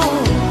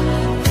 Oh,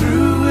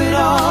 through it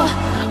all,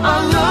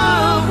 our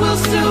love will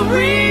still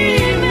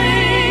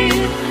remain.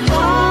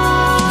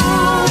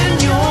 Oh, in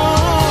your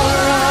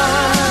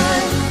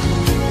eyes,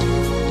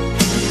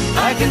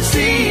 I can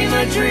see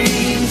my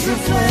dreams'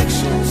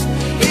 reflections.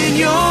 In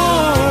your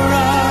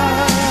eyes,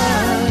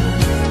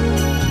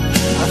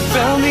 I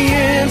found the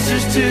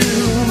answers to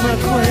my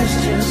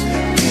questions.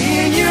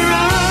 In your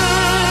eyes,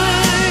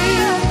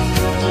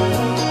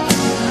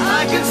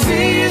 I can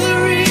see the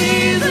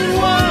reason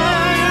why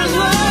our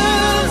love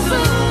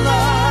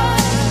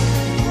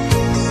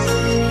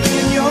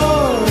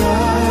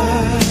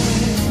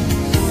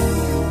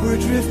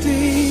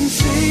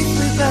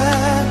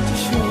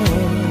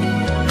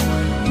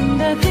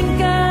I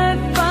think I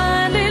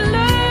finally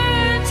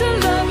learned to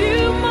love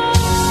you more.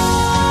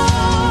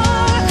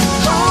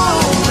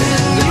 Oh,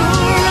 in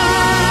your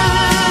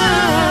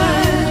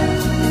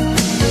eyes,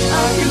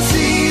 I can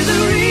see the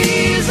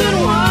reason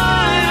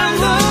why our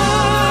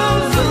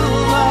love's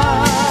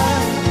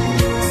alive.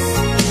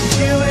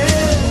 You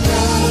and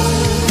I,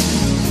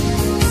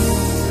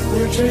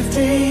 we're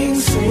drifting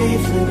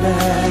safely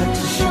back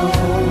to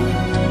shore.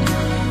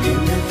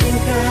 And I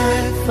think I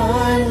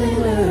finally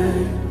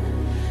learned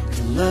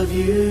to love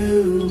you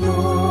more.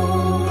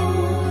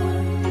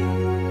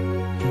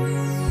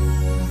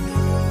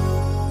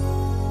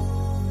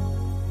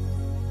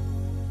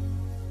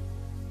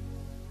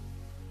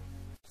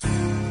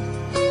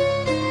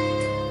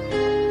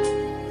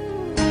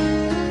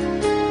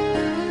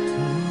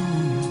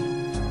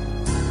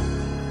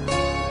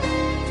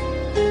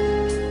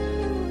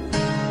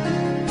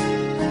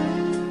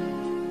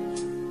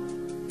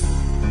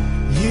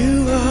 You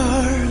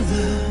are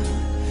the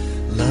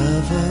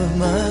love of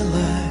my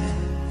life.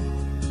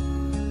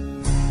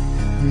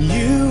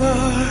 You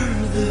are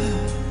the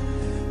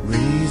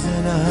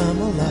reason I'm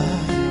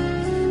alive.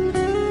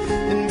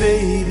 And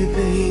baby,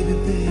 baby,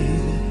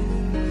 baby,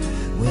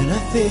 when I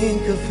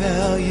think of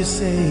how you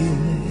save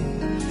me,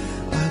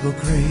 I go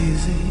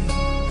crazy.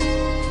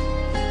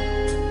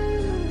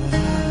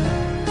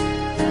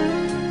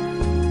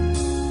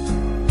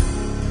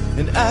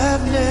 And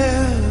I've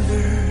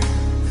never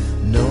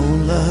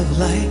known love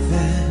like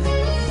that.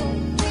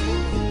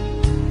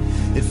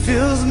 It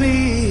fills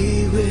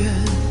me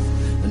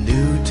with a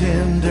new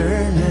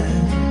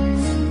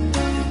tenderness.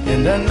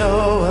 And I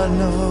know, I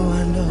know,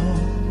 I know,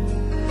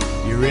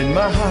 you're in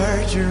my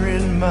heart, you're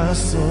in my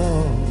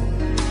soul.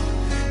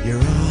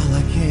 You're all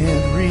I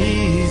can't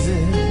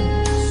resist.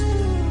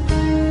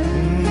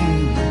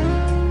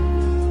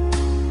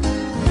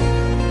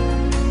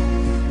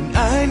 And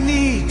I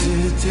need to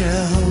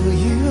tell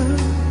you,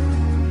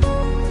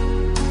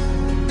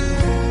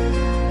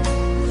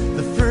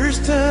 the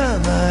first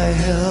time I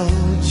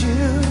held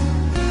you,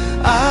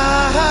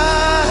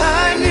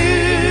 I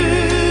knew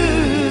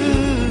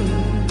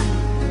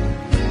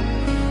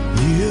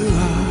you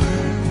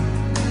are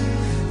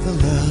the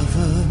love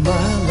of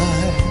my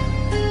life.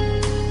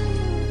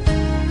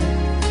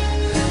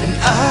 And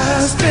I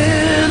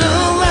spent a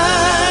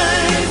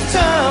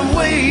lifetime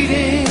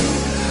waiting,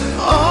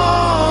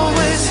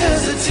 always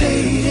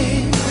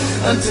hesitating,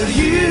 until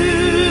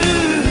you,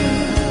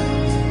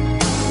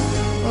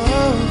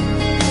 oh,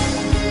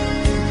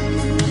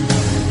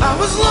 I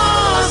was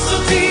lost so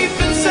deep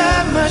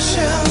inside my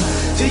shell,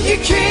 till you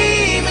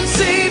came and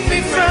saved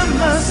me from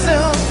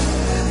myself.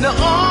 Now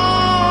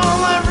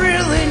all I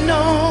really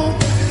know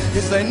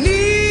is I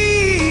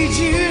need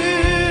you.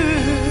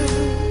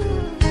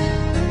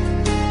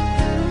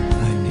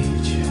 I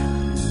need you.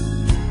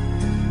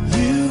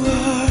 You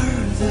are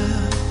the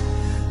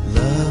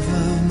love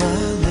of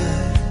my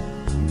life.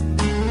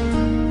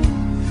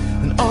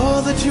 And all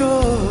the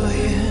joy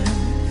and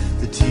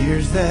the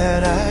tears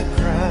that I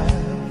cried.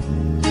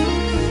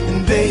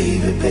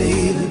 Baby,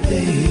 baby,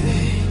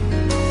 baby,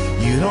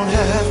 you don't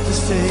have to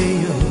say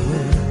a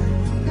word.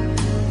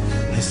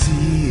 I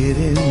see it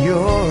in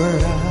your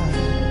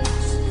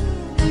eyes.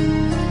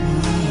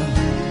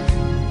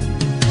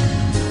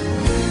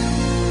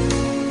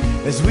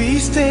 As we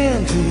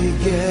stand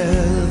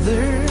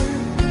together,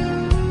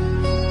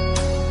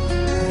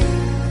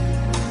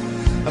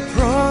 I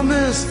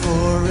promise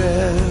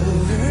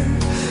forever,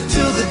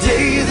 till the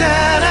day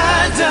that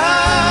I die.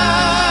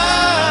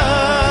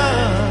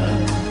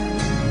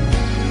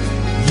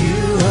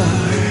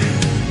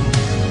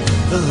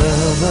 The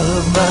love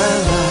of my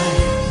life.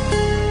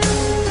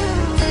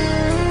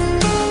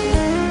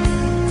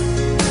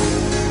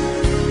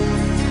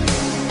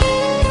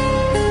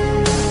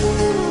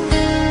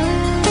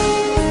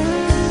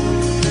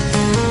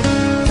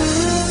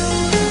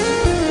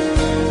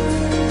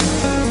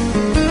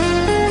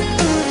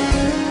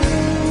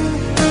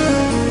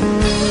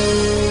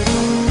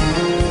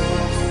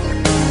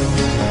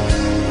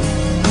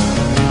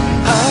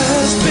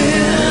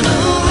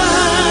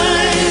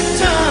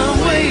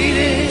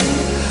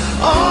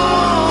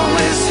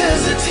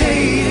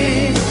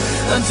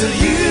 Until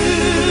you,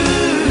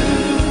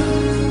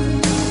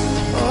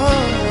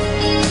 oh,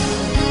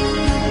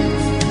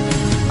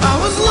 I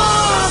was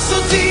lost so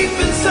deep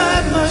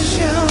inside my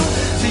shell,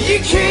 till you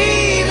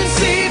came and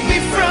saved me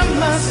from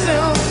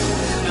myself.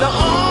 Now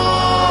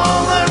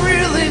all I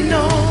really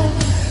know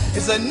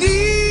is I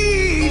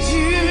need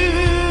you.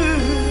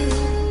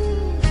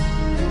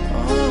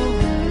 Oh,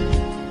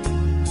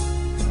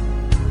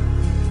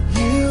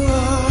 you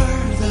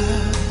are the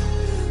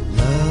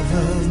love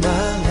of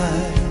my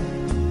life.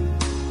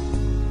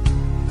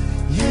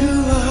 You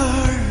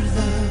are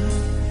the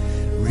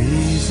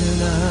reason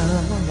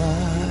I'm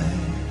alive.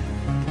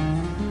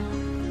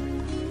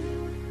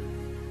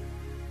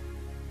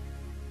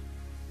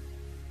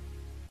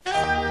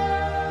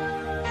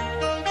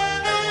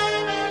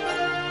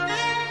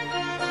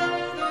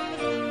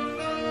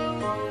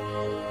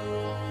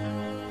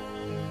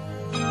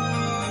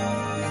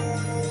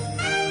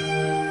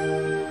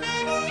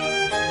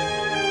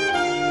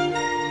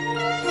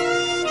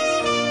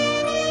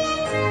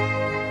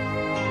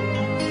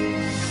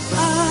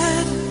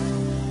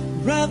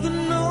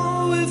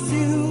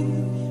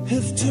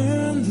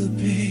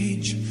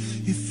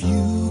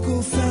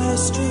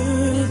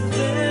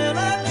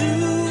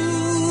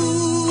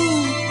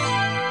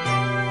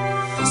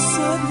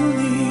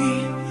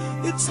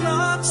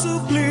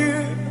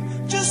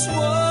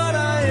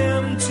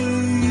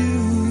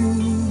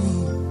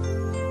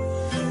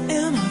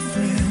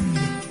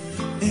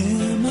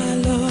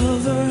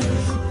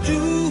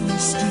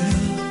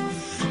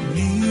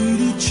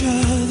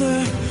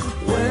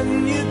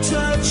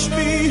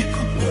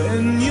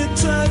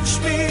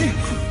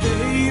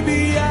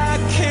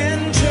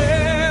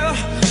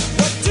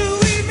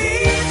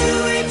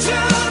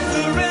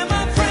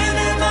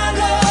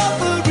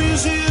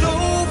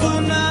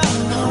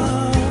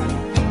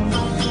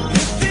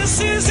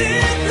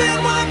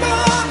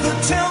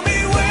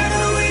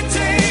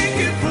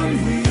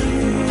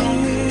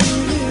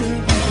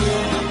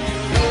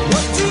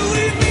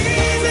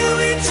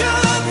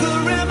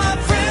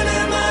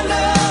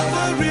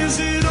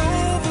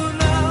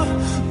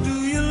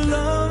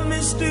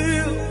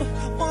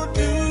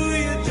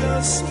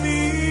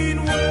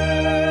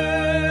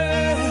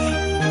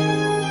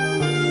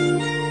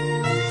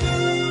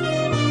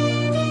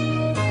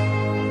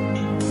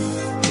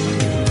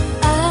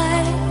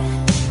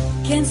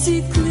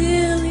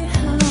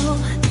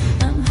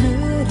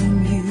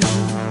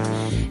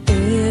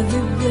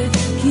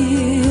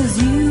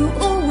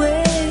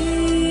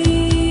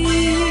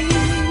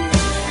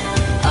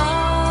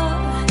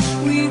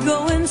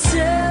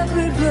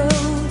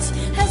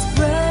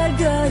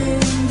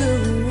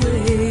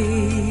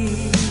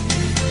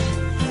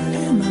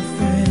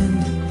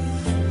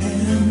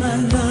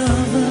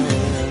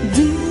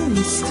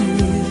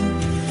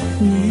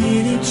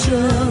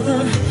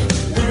 other.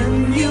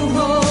 When you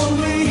hold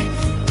me,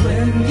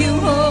 when you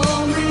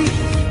hold me,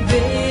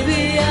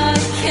 baby, I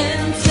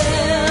can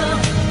tell.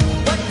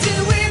 What do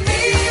we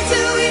mean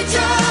to each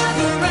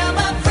other? Am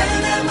I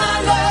friend, am I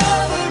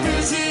lover?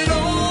 Is it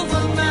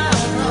over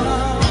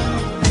now?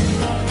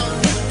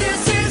 If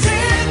this is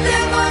it,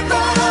 then my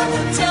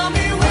brother, tell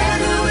me, where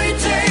do we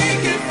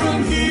take it from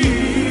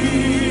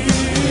here?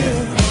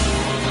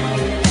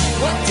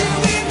 What do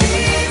we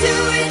mean to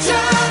each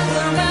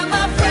other? Am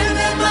I friend,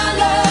 am I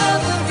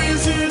lover?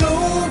 Is it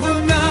over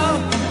now?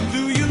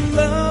 Do you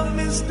love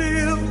me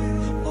still,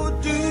 or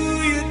do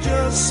you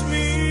just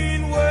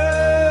mean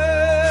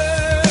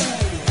well?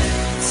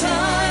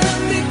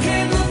 Time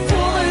became a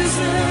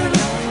poison,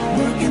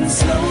 working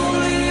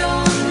slowly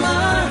on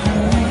my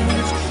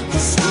heart,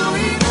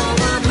 destroying all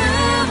my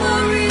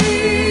memories.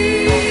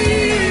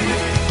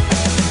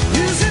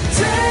 Is it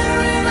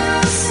tearing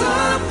us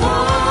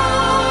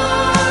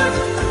apart?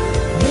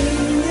 When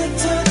you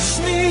touch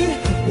me,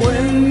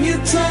 when you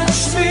touch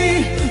me,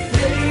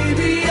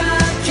 baby, I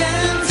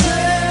can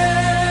tell.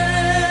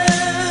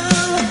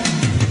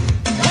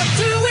 What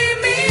do we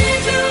mean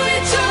to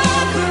each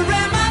other?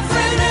 Am I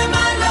friend, am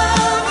I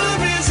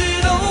lover? Is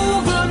it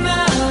over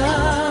now?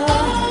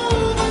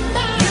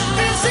 If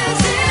this is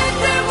it,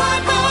 then why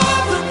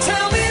bother?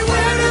 Tell me,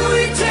 where do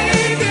we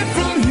take it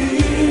from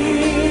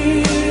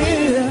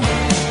here?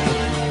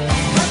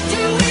 What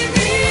do we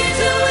mean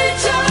to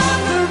each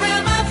other?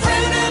 Am I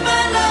friend, am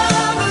I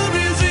lover?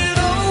 Is it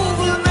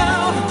over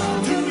now?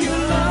 Do you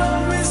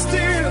love me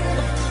still,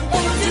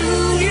 or do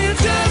you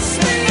just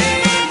mean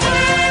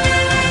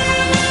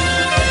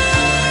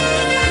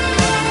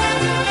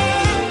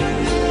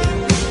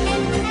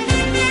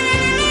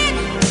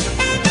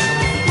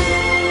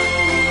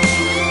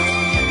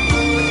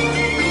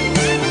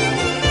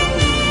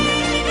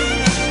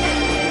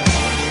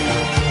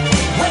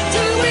What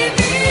do we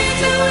mean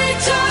to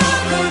each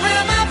other?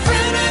 Am I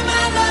friend, am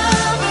I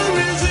lover?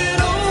 Is it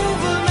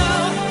over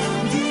now?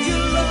 Do you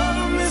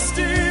love me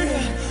still,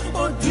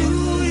 or do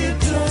you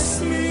just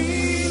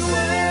mean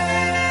well?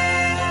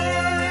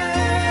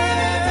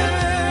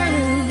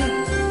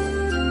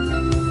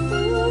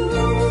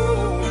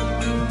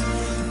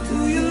 Do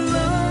you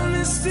love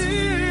me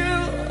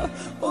still,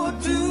 or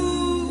do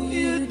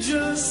you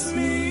just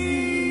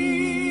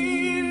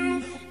mean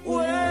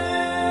well?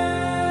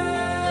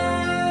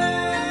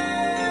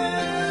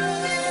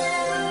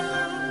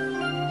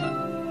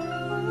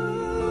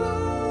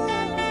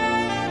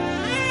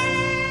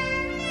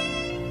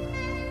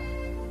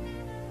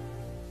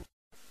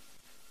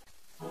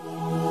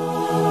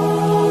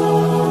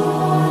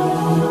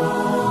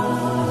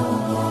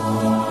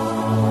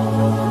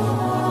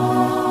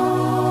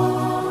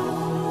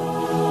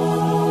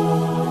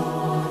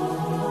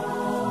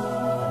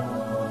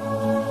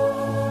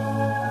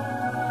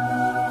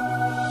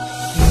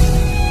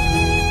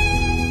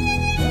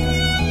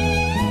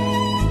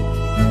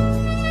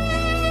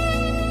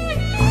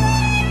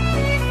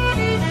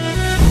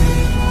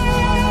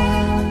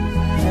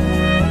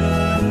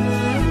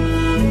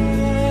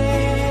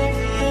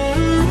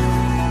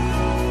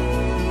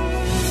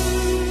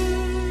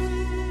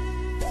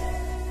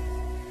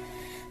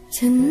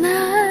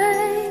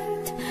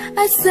 Tonight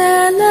I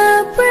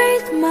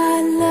celebrate my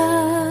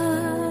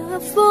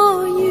love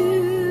for you.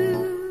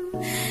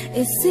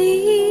 It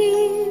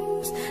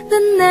seems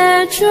the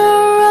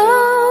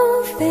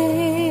natural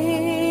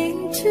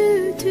thing to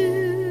do.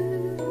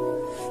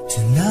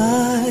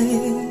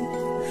 Tonight,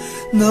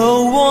 no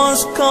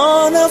one's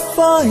gonna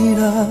fight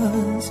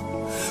us.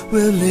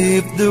 We'll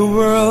leave the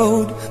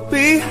world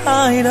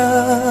behind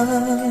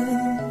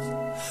us.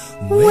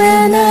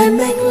 When I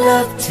make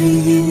love to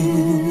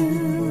you,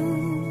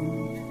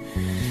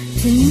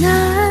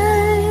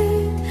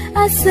 Tonight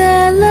I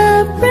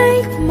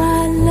celebrate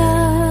my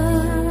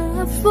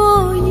love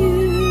for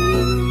you,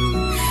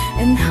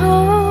 and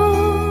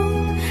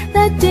hope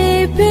that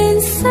deep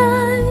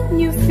inside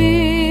you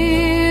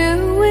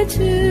feel it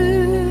too.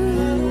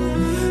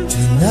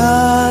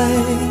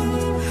 tonight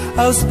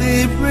our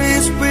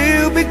spirits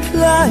will be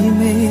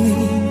climbing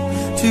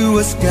to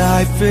a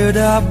sky filled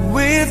up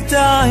with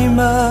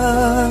diamonds.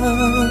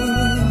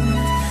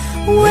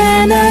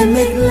 When I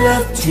make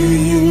love to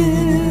you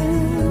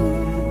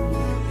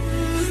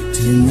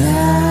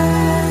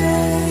tonight,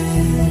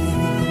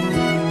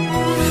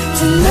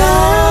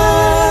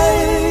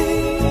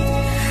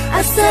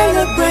 I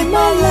celebrate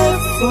my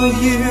love for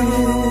you,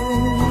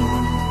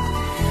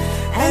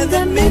 and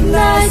the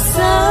midnight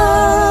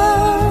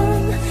sun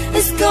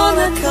is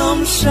gonna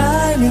come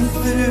shining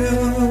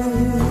through.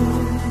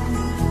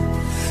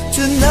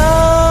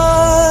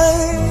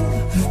 Tonight,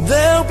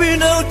 there'll be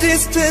no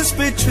distance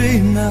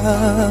between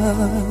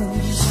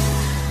us.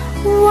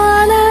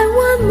 What I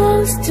want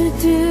most to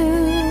do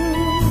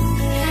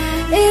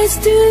is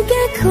to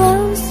get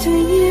close to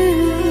you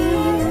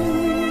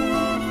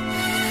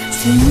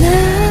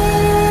tonight.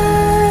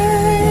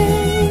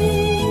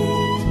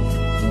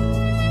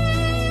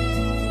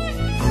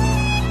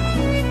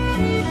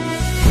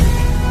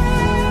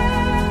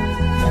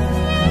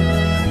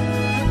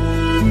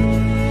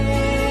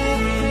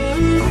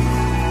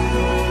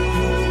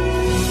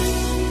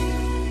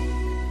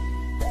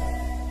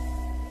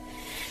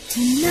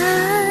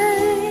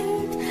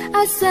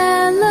 I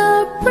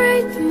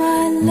celebrate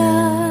my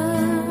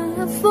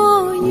love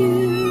for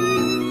you,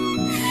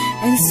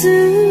 and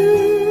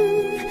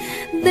soon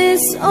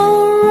this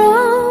old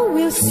road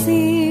will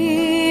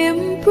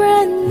seem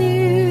brand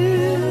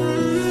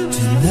new.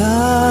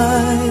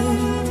 Tonight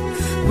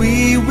we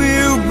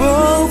will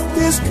both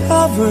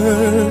discover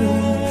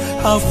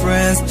how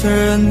friends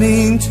turn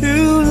into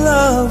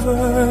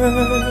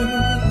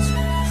lovers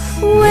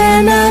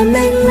when I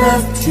make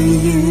love to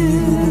you.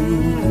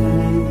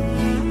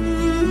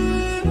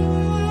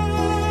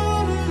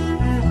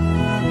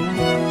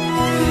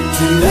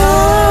 Tonight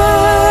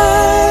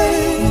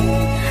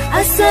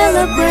I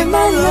celebrate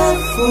my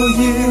love for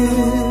you,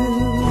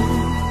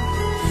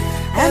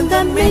 and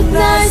the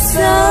midnight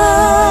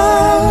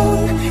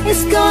sun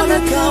is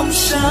gonna come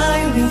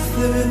shining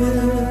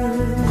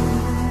through.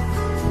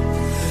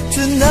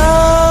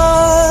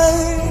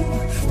 Tonight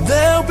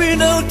there'll be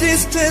no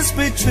distance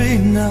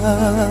between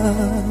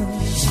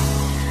us.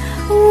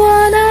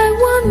 What I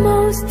want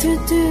most to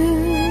do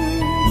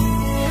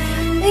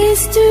is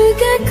to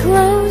get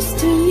close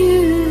to you.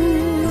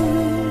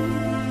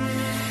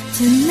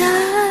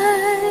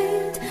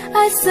 Tonight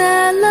I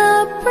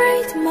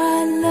celebrate my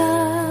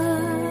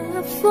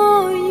love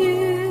for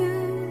you.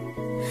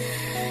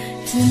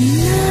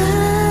 Tonight.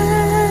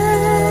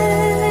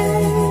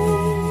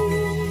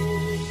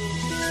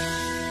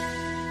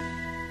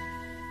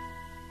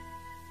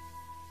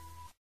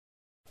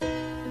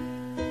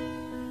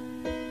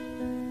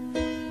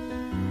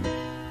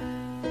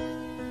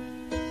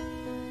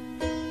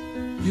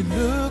 You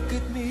look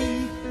at me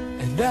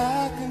and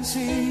I can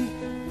see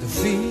the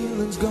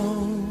feeling's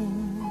gone.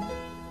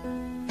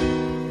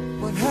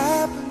 What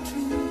happened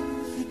to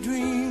the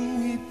dream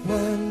we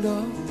planned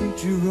our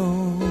future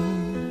on?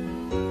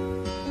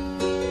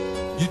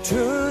 You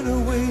turn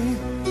away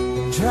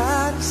and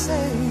try to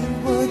say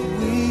what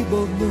we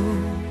both know,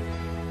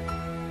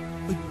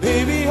 but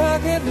baby I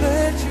can't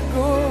let you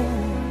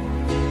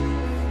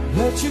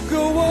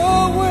go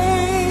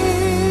away.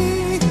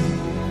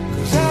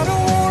 'Cause I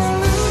don't wanna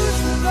lose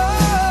your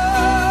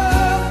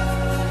love.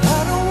 I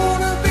don't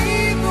wanna be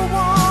the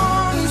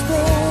one who's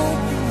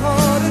broken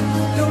hearted.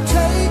 Don't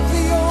take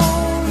the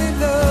only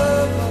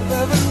love I've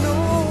ever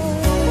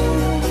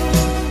known.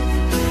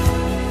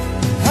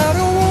 I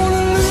don't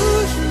wanna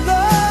lose your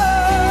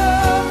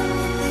love.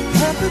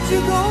 How could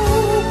you go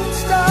and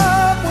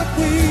stop what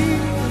we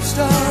have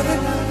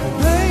started?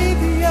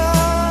 Baby, I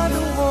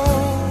don't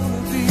wanna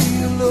be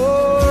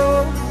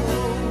alone.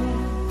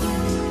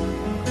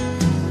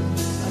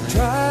 I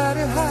try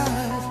to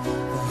hide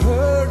the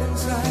hurt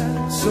inside,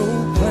 so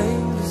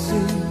plain to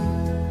see.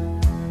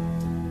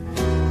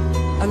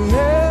 I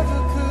never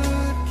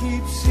could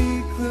keep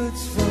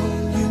secrets from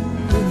you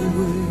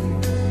anyway.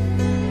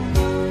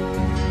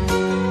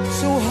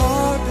 So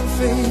hard to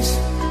face,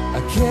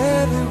 I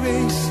can't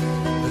erase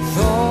the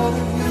thought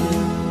of you.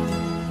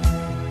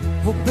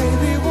 Oh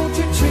baby, won't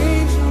you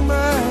change your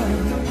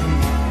mind?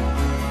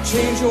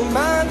 Change your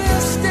mind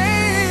and stay.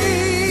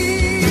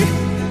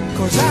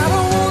 'Cause I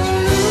don't wanna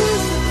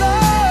lose your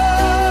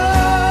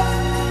love.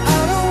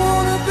 I don't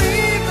wanna be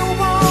the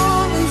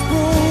one who's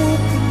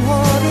broken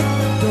hearted.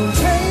 Don't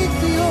take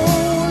the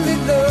only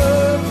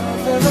love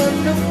I've ever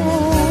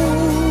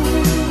known.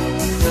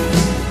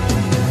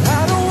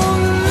 I don't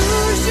wanna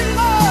lose your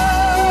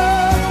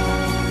love.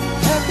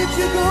 How could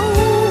you go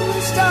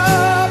and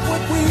stop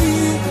what we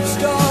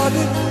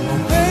started? Oh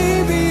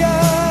baby,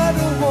 I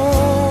don't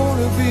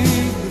wanna be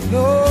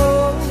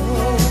alone.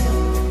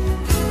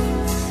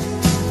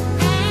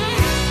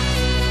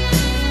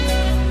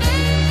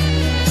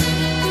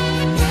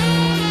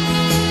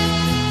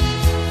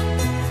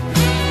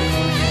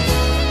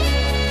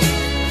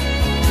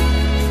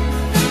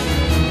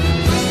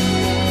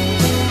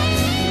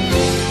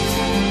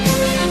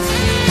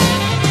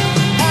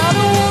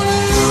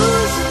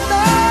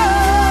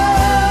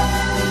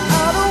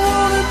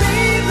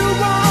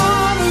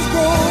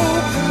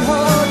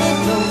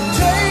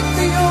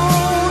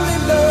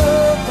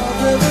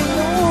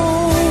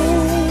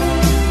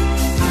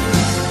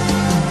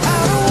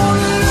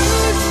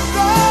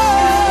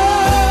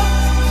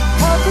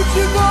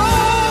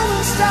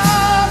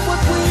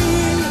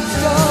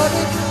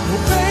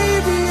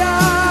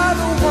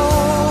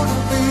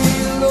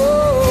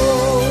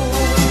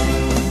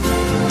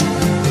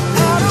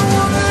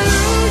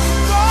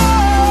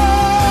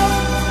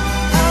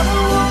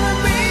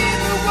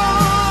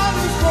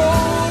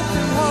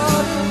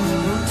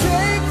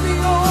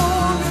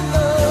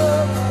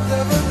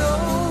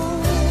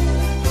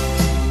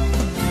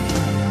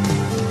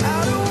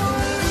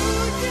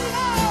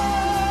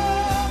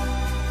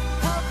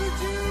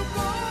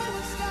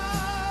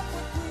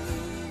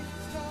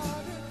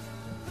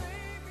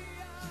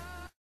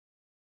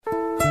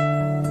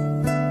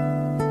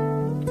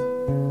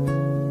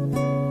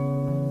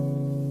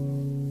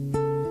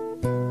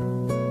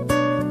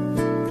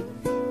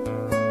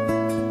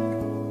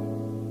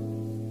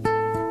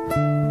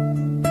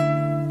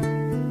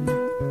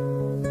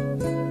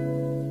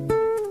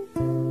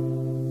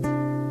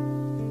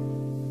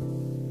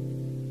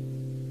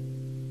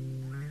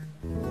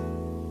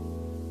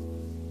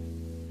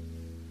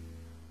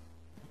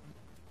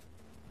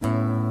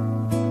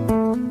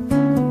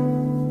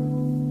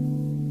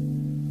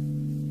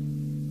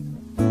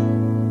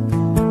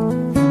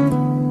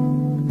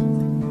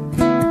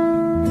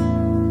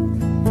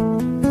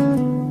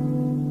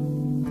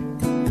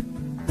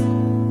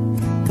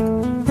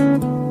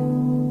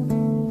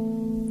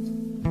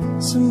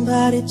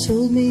 Somebody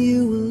told me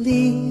you were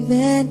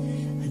leaving,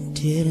 I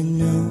didn't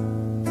know.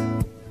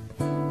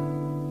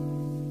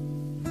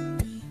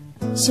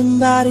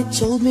 Somebody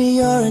told me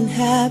you're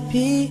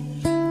unhappy,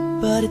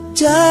 but it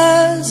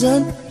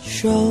doesn't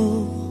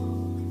show.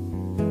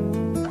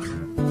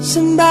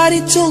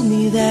 Somebody told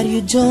me that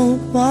you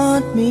don't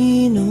want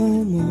me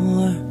no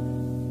more.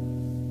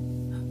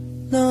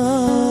 No.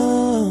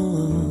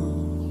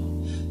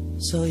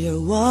 So you're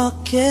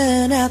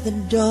walking out the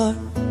door.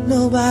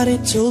 Nobody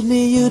told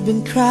me you'd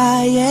been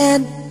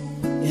crying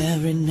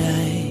every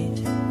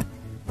night.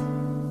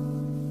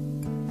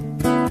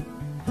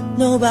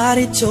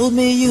 Nobody told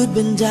me you'd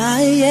been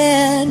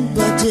dying,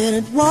 but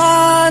didn't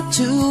want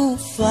to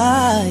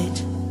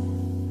fight.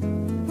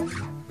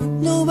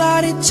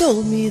 Nobody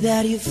told me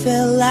that you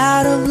fell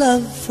out of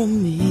love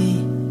from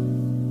me.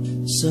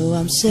 So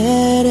I'm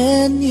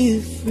setting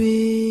you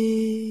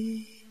free.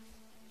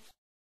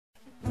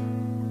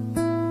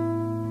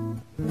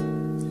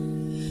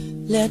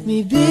 Let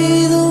me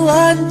be the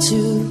one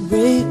to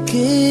break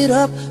it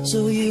up,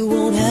 so you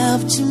won't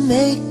have to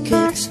make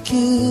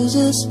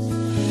excuses.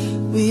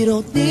 We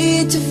don't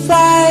need to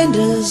find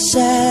a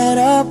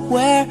setup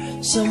where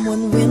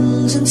someone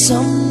wins and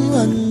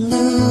someone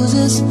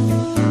loses.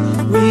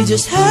 We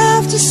just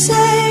have to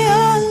say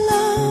our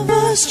love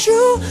was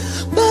true,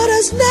 but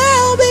has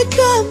now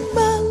become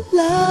a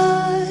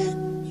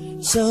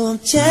lie. So I'm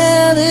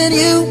telling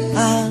you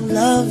I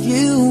love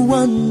you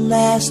one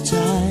last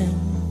time,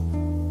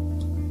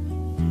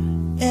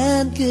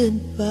 and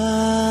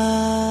goodbye.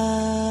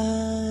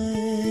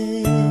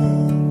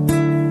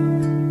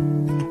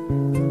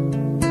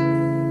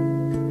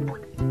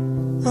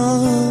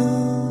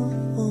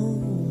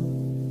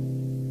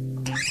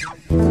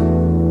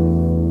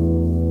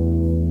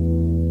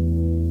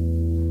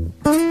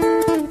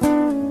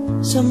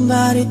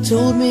 Somebody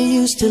told me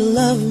you still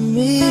love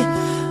me.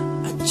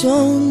 I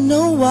don't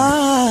know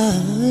why.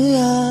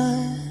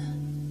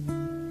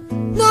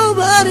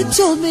 Nobody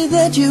told me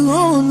that you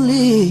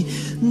only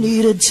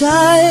needed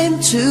time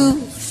to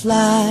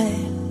fly.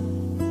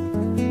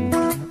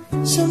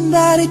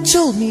 Somebody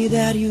told me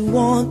that you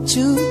want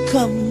to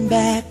come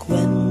back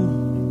when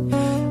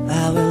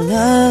our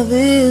love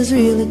is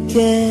real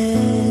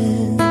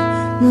again.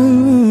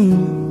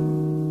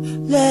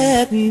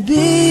 Let me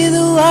be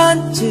the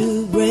one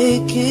to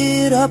break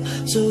it up,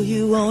 so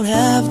you won't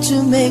have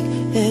to make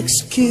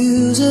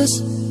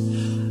excuses.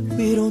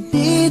 We don't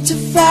need to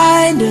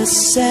find a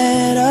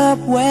setup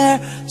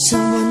where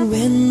someone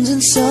wins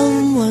and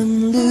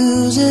someone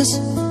loses.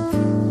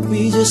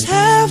 We just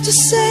have to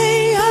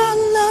say our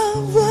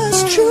love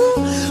was true,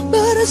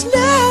 but has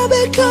now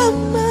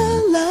become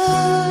a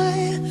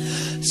lie.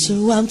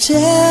 So I'm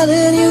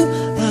telling you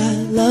I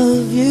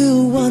love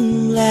you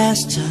one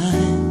last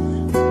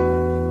time,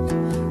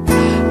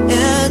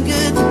 and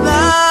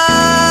goodbye.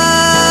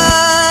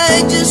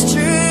 Just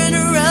turn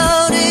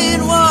around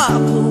and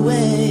walk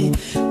away.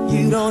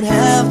 You don't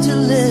have to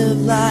live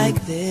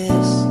like this.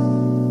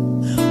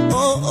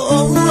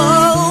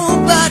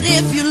 Oh, but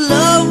if you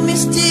love me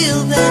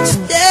still, then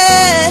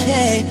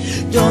stay.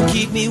 Don't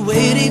keep me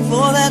waiting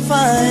for that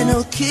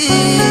final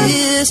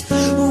kiss.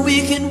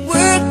 We can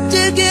work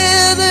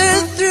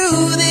together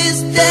through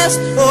this test,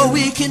 or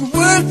we can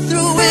work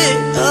through it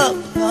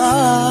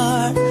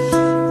apart.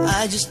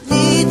 I just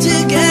need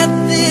to get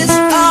this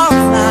off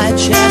my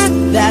chest,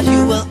 that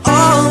you will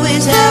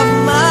always have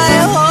my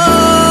heart.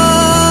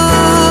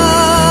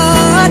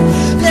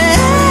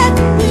 Let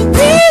me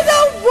be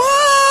the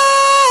one.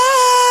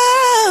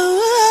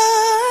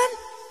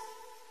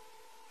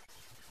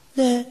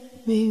 Let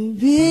me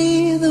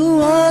be the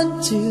one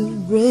to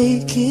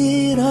break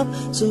it up,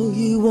 so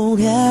you won't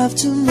have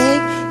to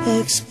make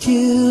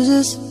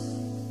excuses.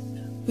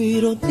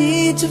 We don't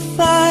need to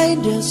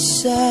find a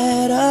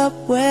setup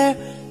where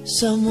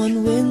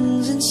someone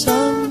wins and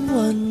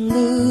someone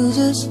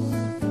loses.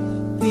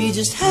 We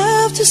just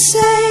have to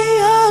say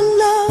our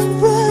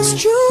love was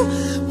true,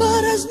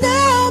 but has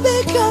now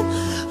become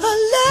a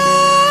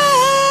lie.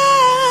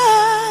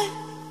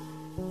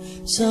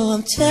 So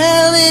I'm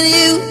telling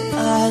you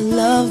I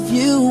love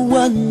you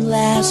one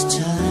last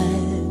time,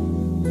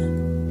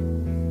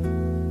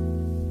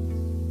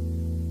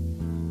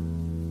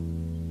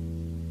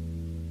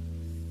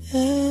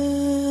 and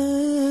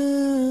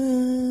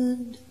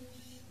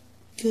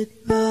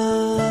goodbye.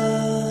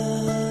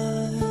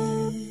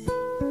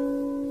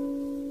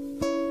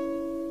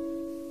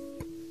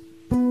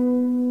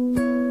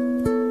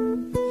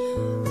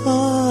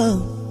 Oh,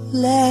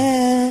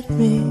 let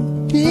me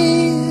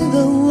be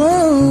the one.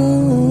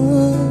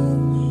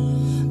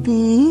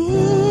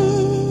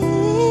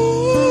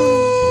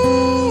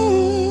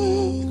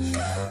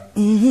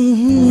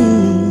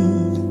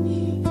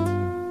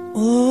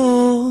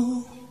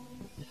 Oh,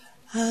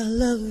 I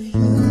love you.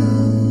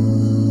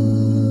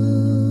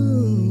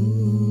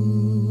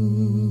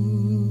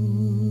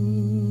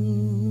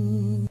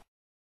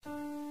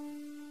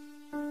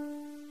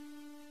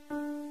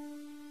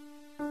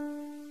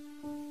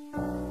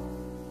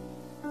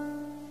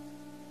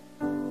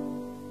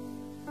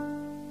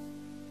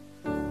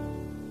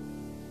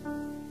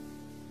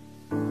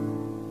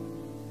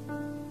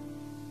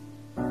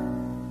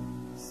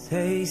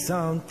 Say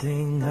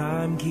something,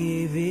 I'm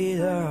giving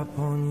up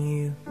on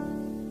you.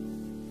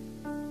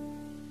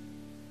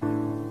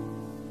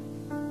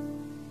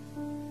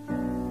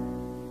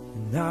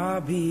 And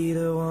I'll be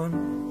the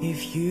one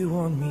if you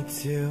want me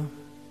to.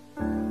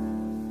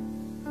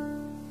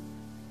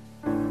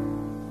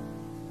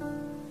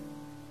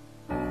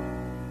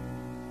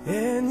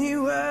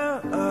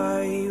 Anywhere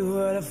I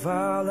would have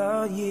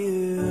followed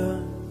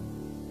you.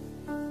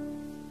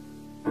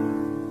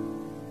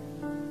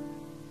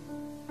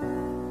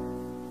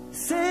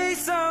 Say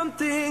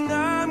something,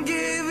 I'm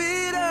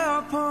giving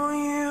up on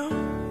you.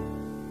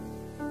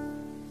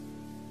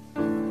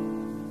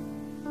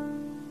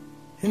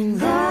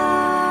 And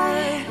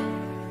I'm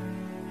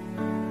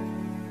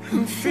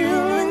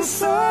feeling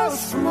so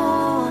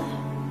small.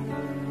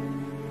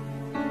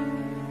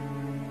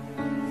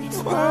 It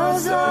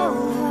was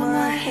over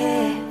my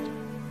head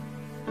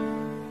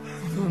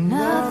for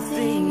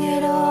nothing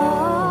at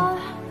all.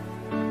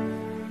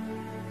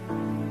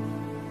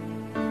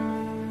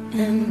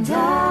 And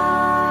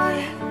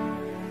I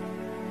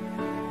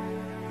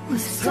would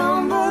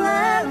stumble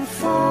and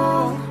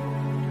fall.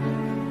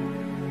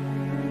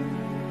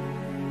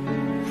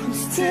 I'm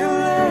still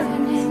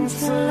learning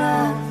to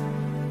love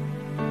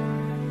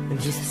and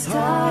just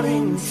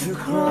starting to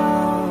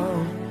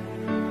crawl.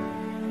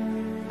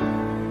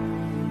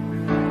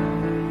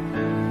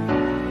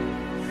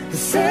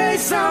 Say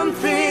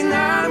something,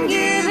 I'm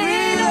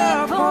giving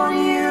up on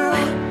you.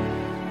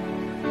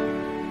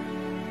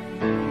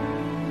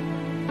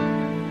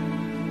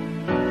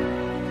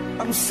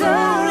 I'm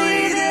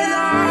sorry that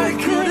I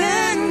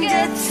couldn't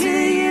get to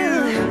you.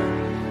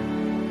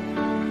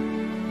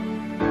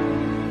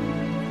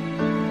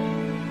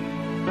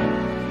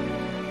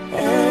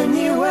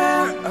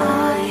 Anywhere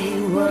I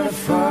would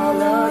have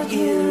followed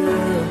you.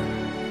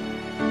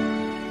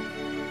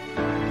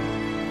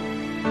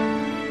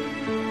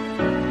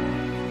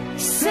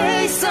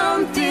 Say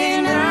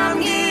something, I'm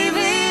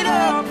giving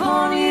up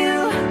on you.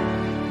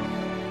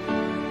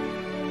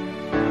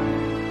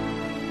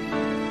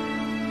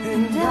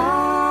 And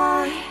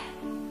I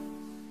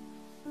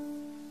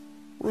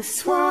will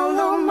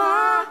swallow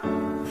my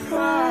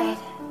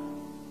pride.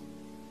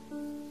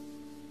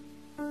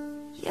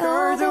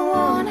 You're the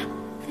one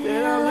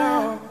that I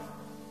love,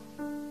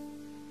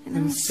 and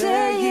I'm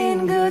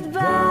saying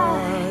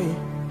goodbye.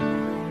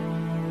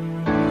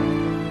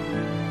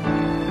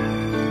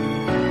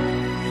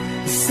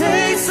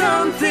 Say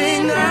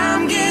something,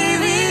 I'm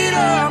giving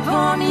up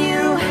on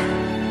you.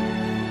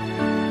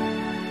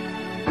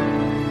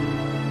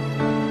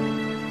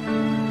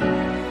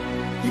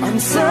 I'm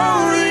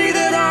sorry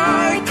that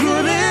I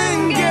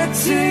couldn't get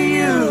to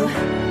you.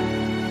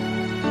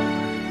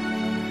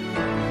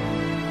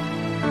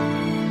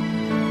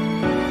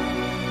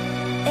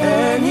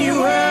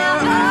 Anywhere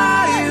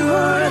I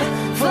would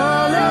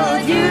follow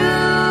you.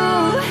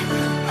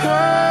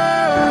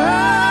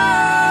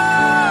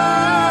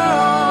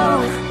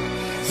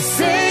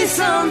 Say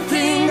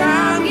something,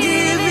 I'm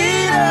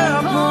giving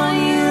up on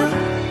you.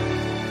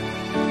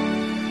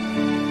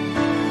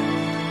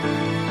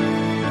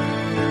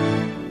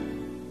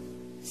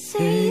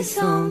 Say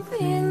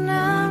something,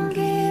 I'm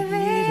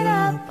giving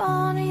up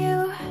on you.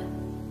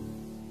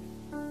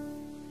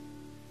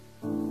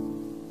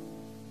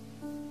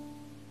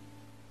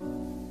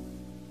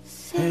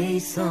 Say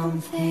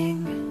something.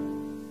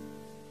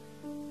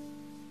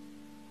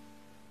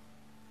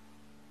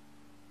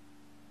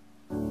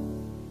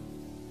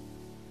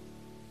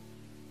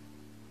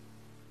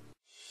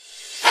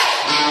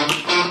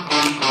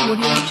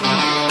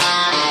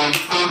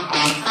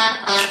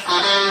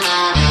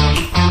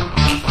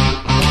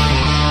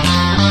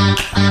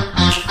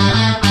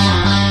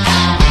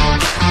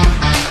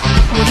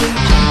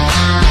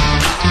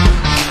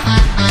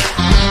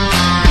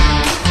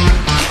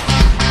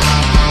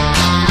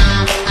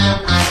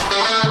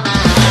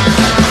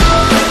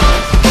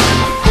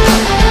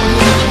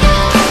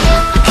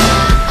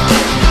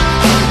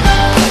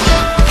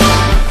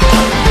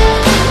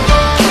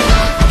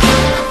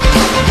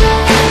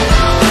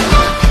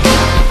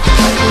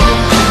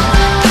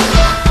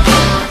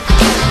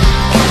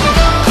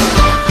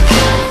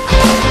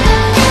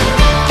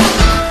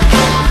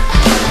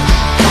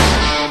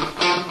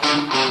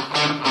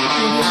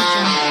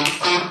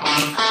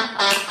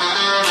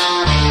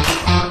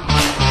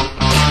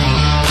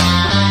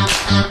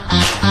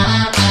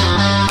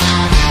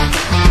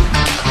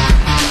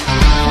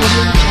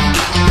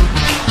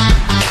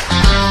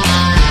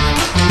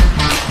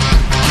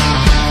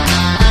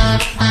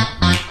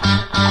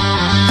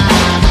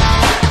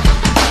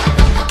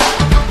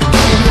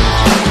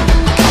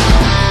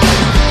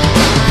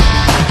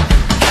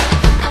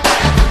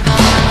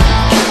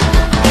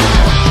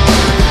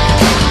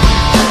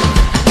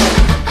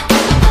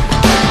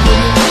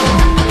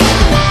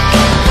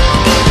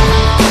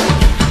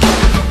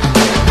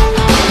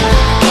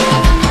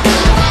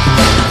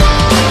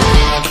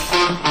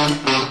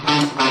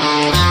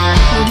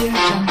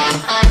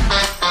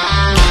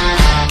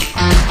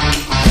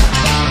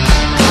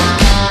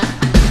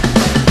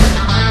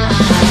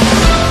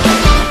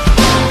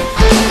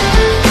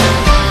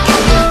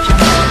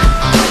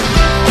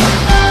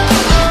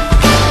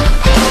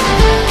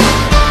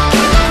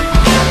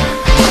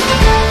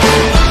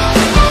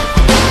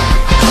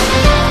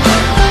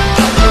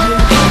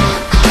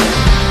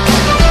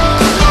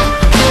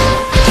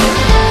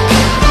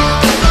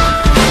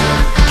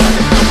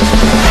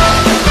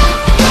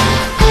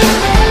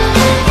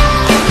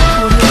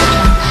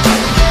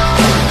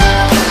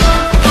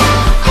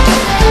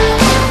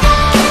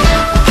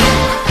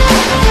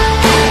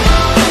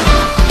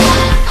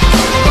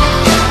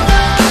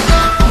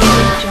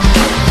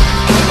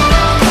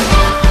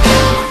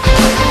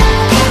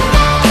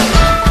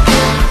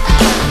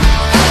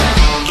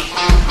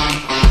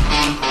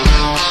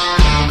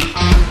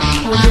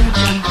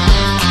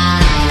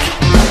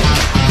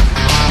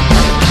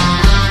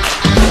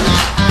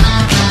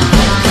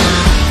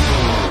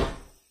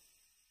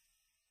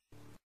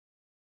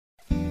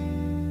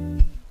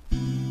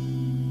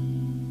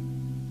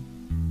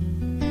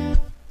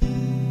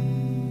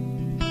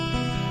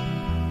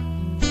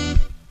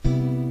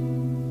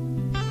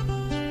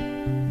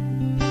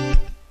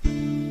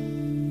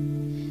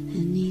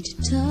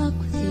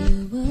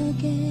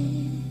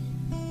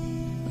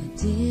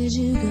 did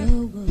you go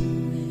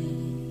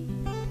away?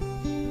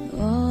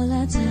 All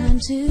our time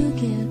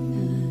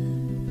together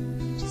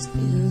just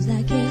feels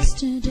like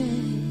yesterday.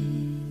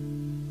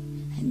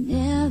 I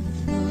never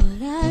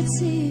thought I'd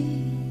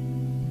see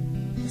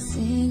a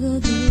single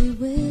day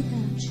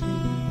without you.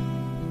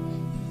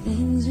 The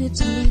things we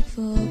take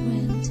for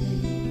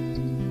granted,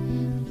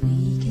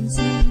 we can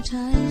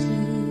sometimes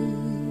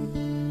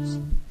lose.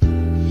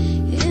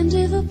 And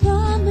if I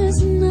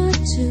promise not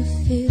to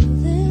feel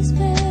this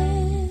pain,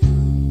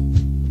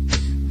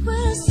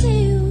 we'll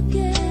see you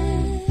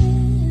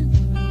again,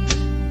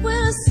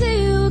 we'll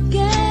see you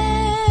again.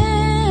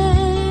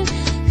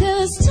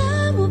 'Cause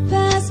time will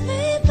pass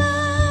me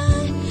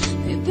by,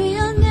 maybe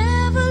I'll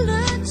never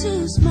learn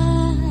to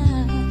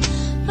smile,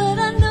 but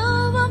I know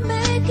I'll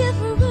make it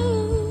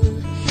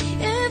through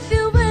if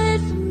you wait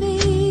for me.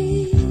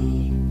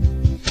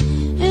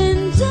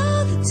 And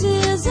all the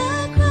tears I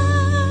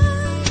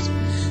cried,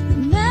 no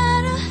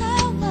matter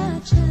how I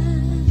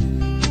tried,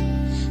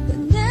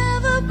 they'll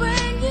never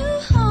bring you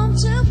home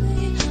to me.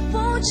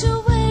 Won't you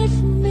wait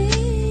for me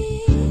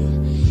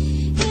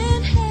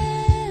in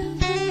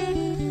heaven?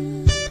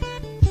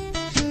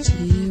 Do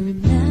you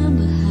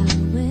remember how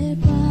it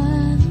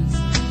was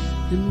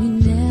when we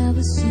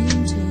never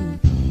seemed to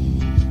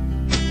care?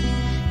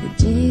 The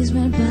days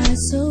went by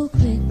so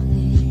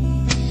quickly,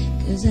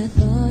 'cause I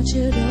thought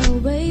you'd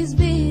always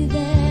be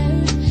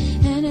there.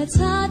 And it's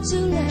hard to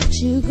let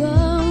you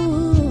go,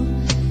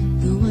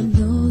 though I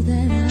know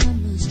that I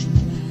must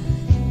try.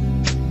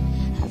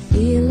 I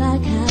feel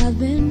like I've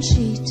been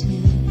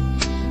cheated,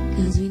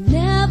 'cause we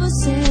never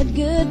said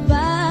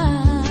goodbye.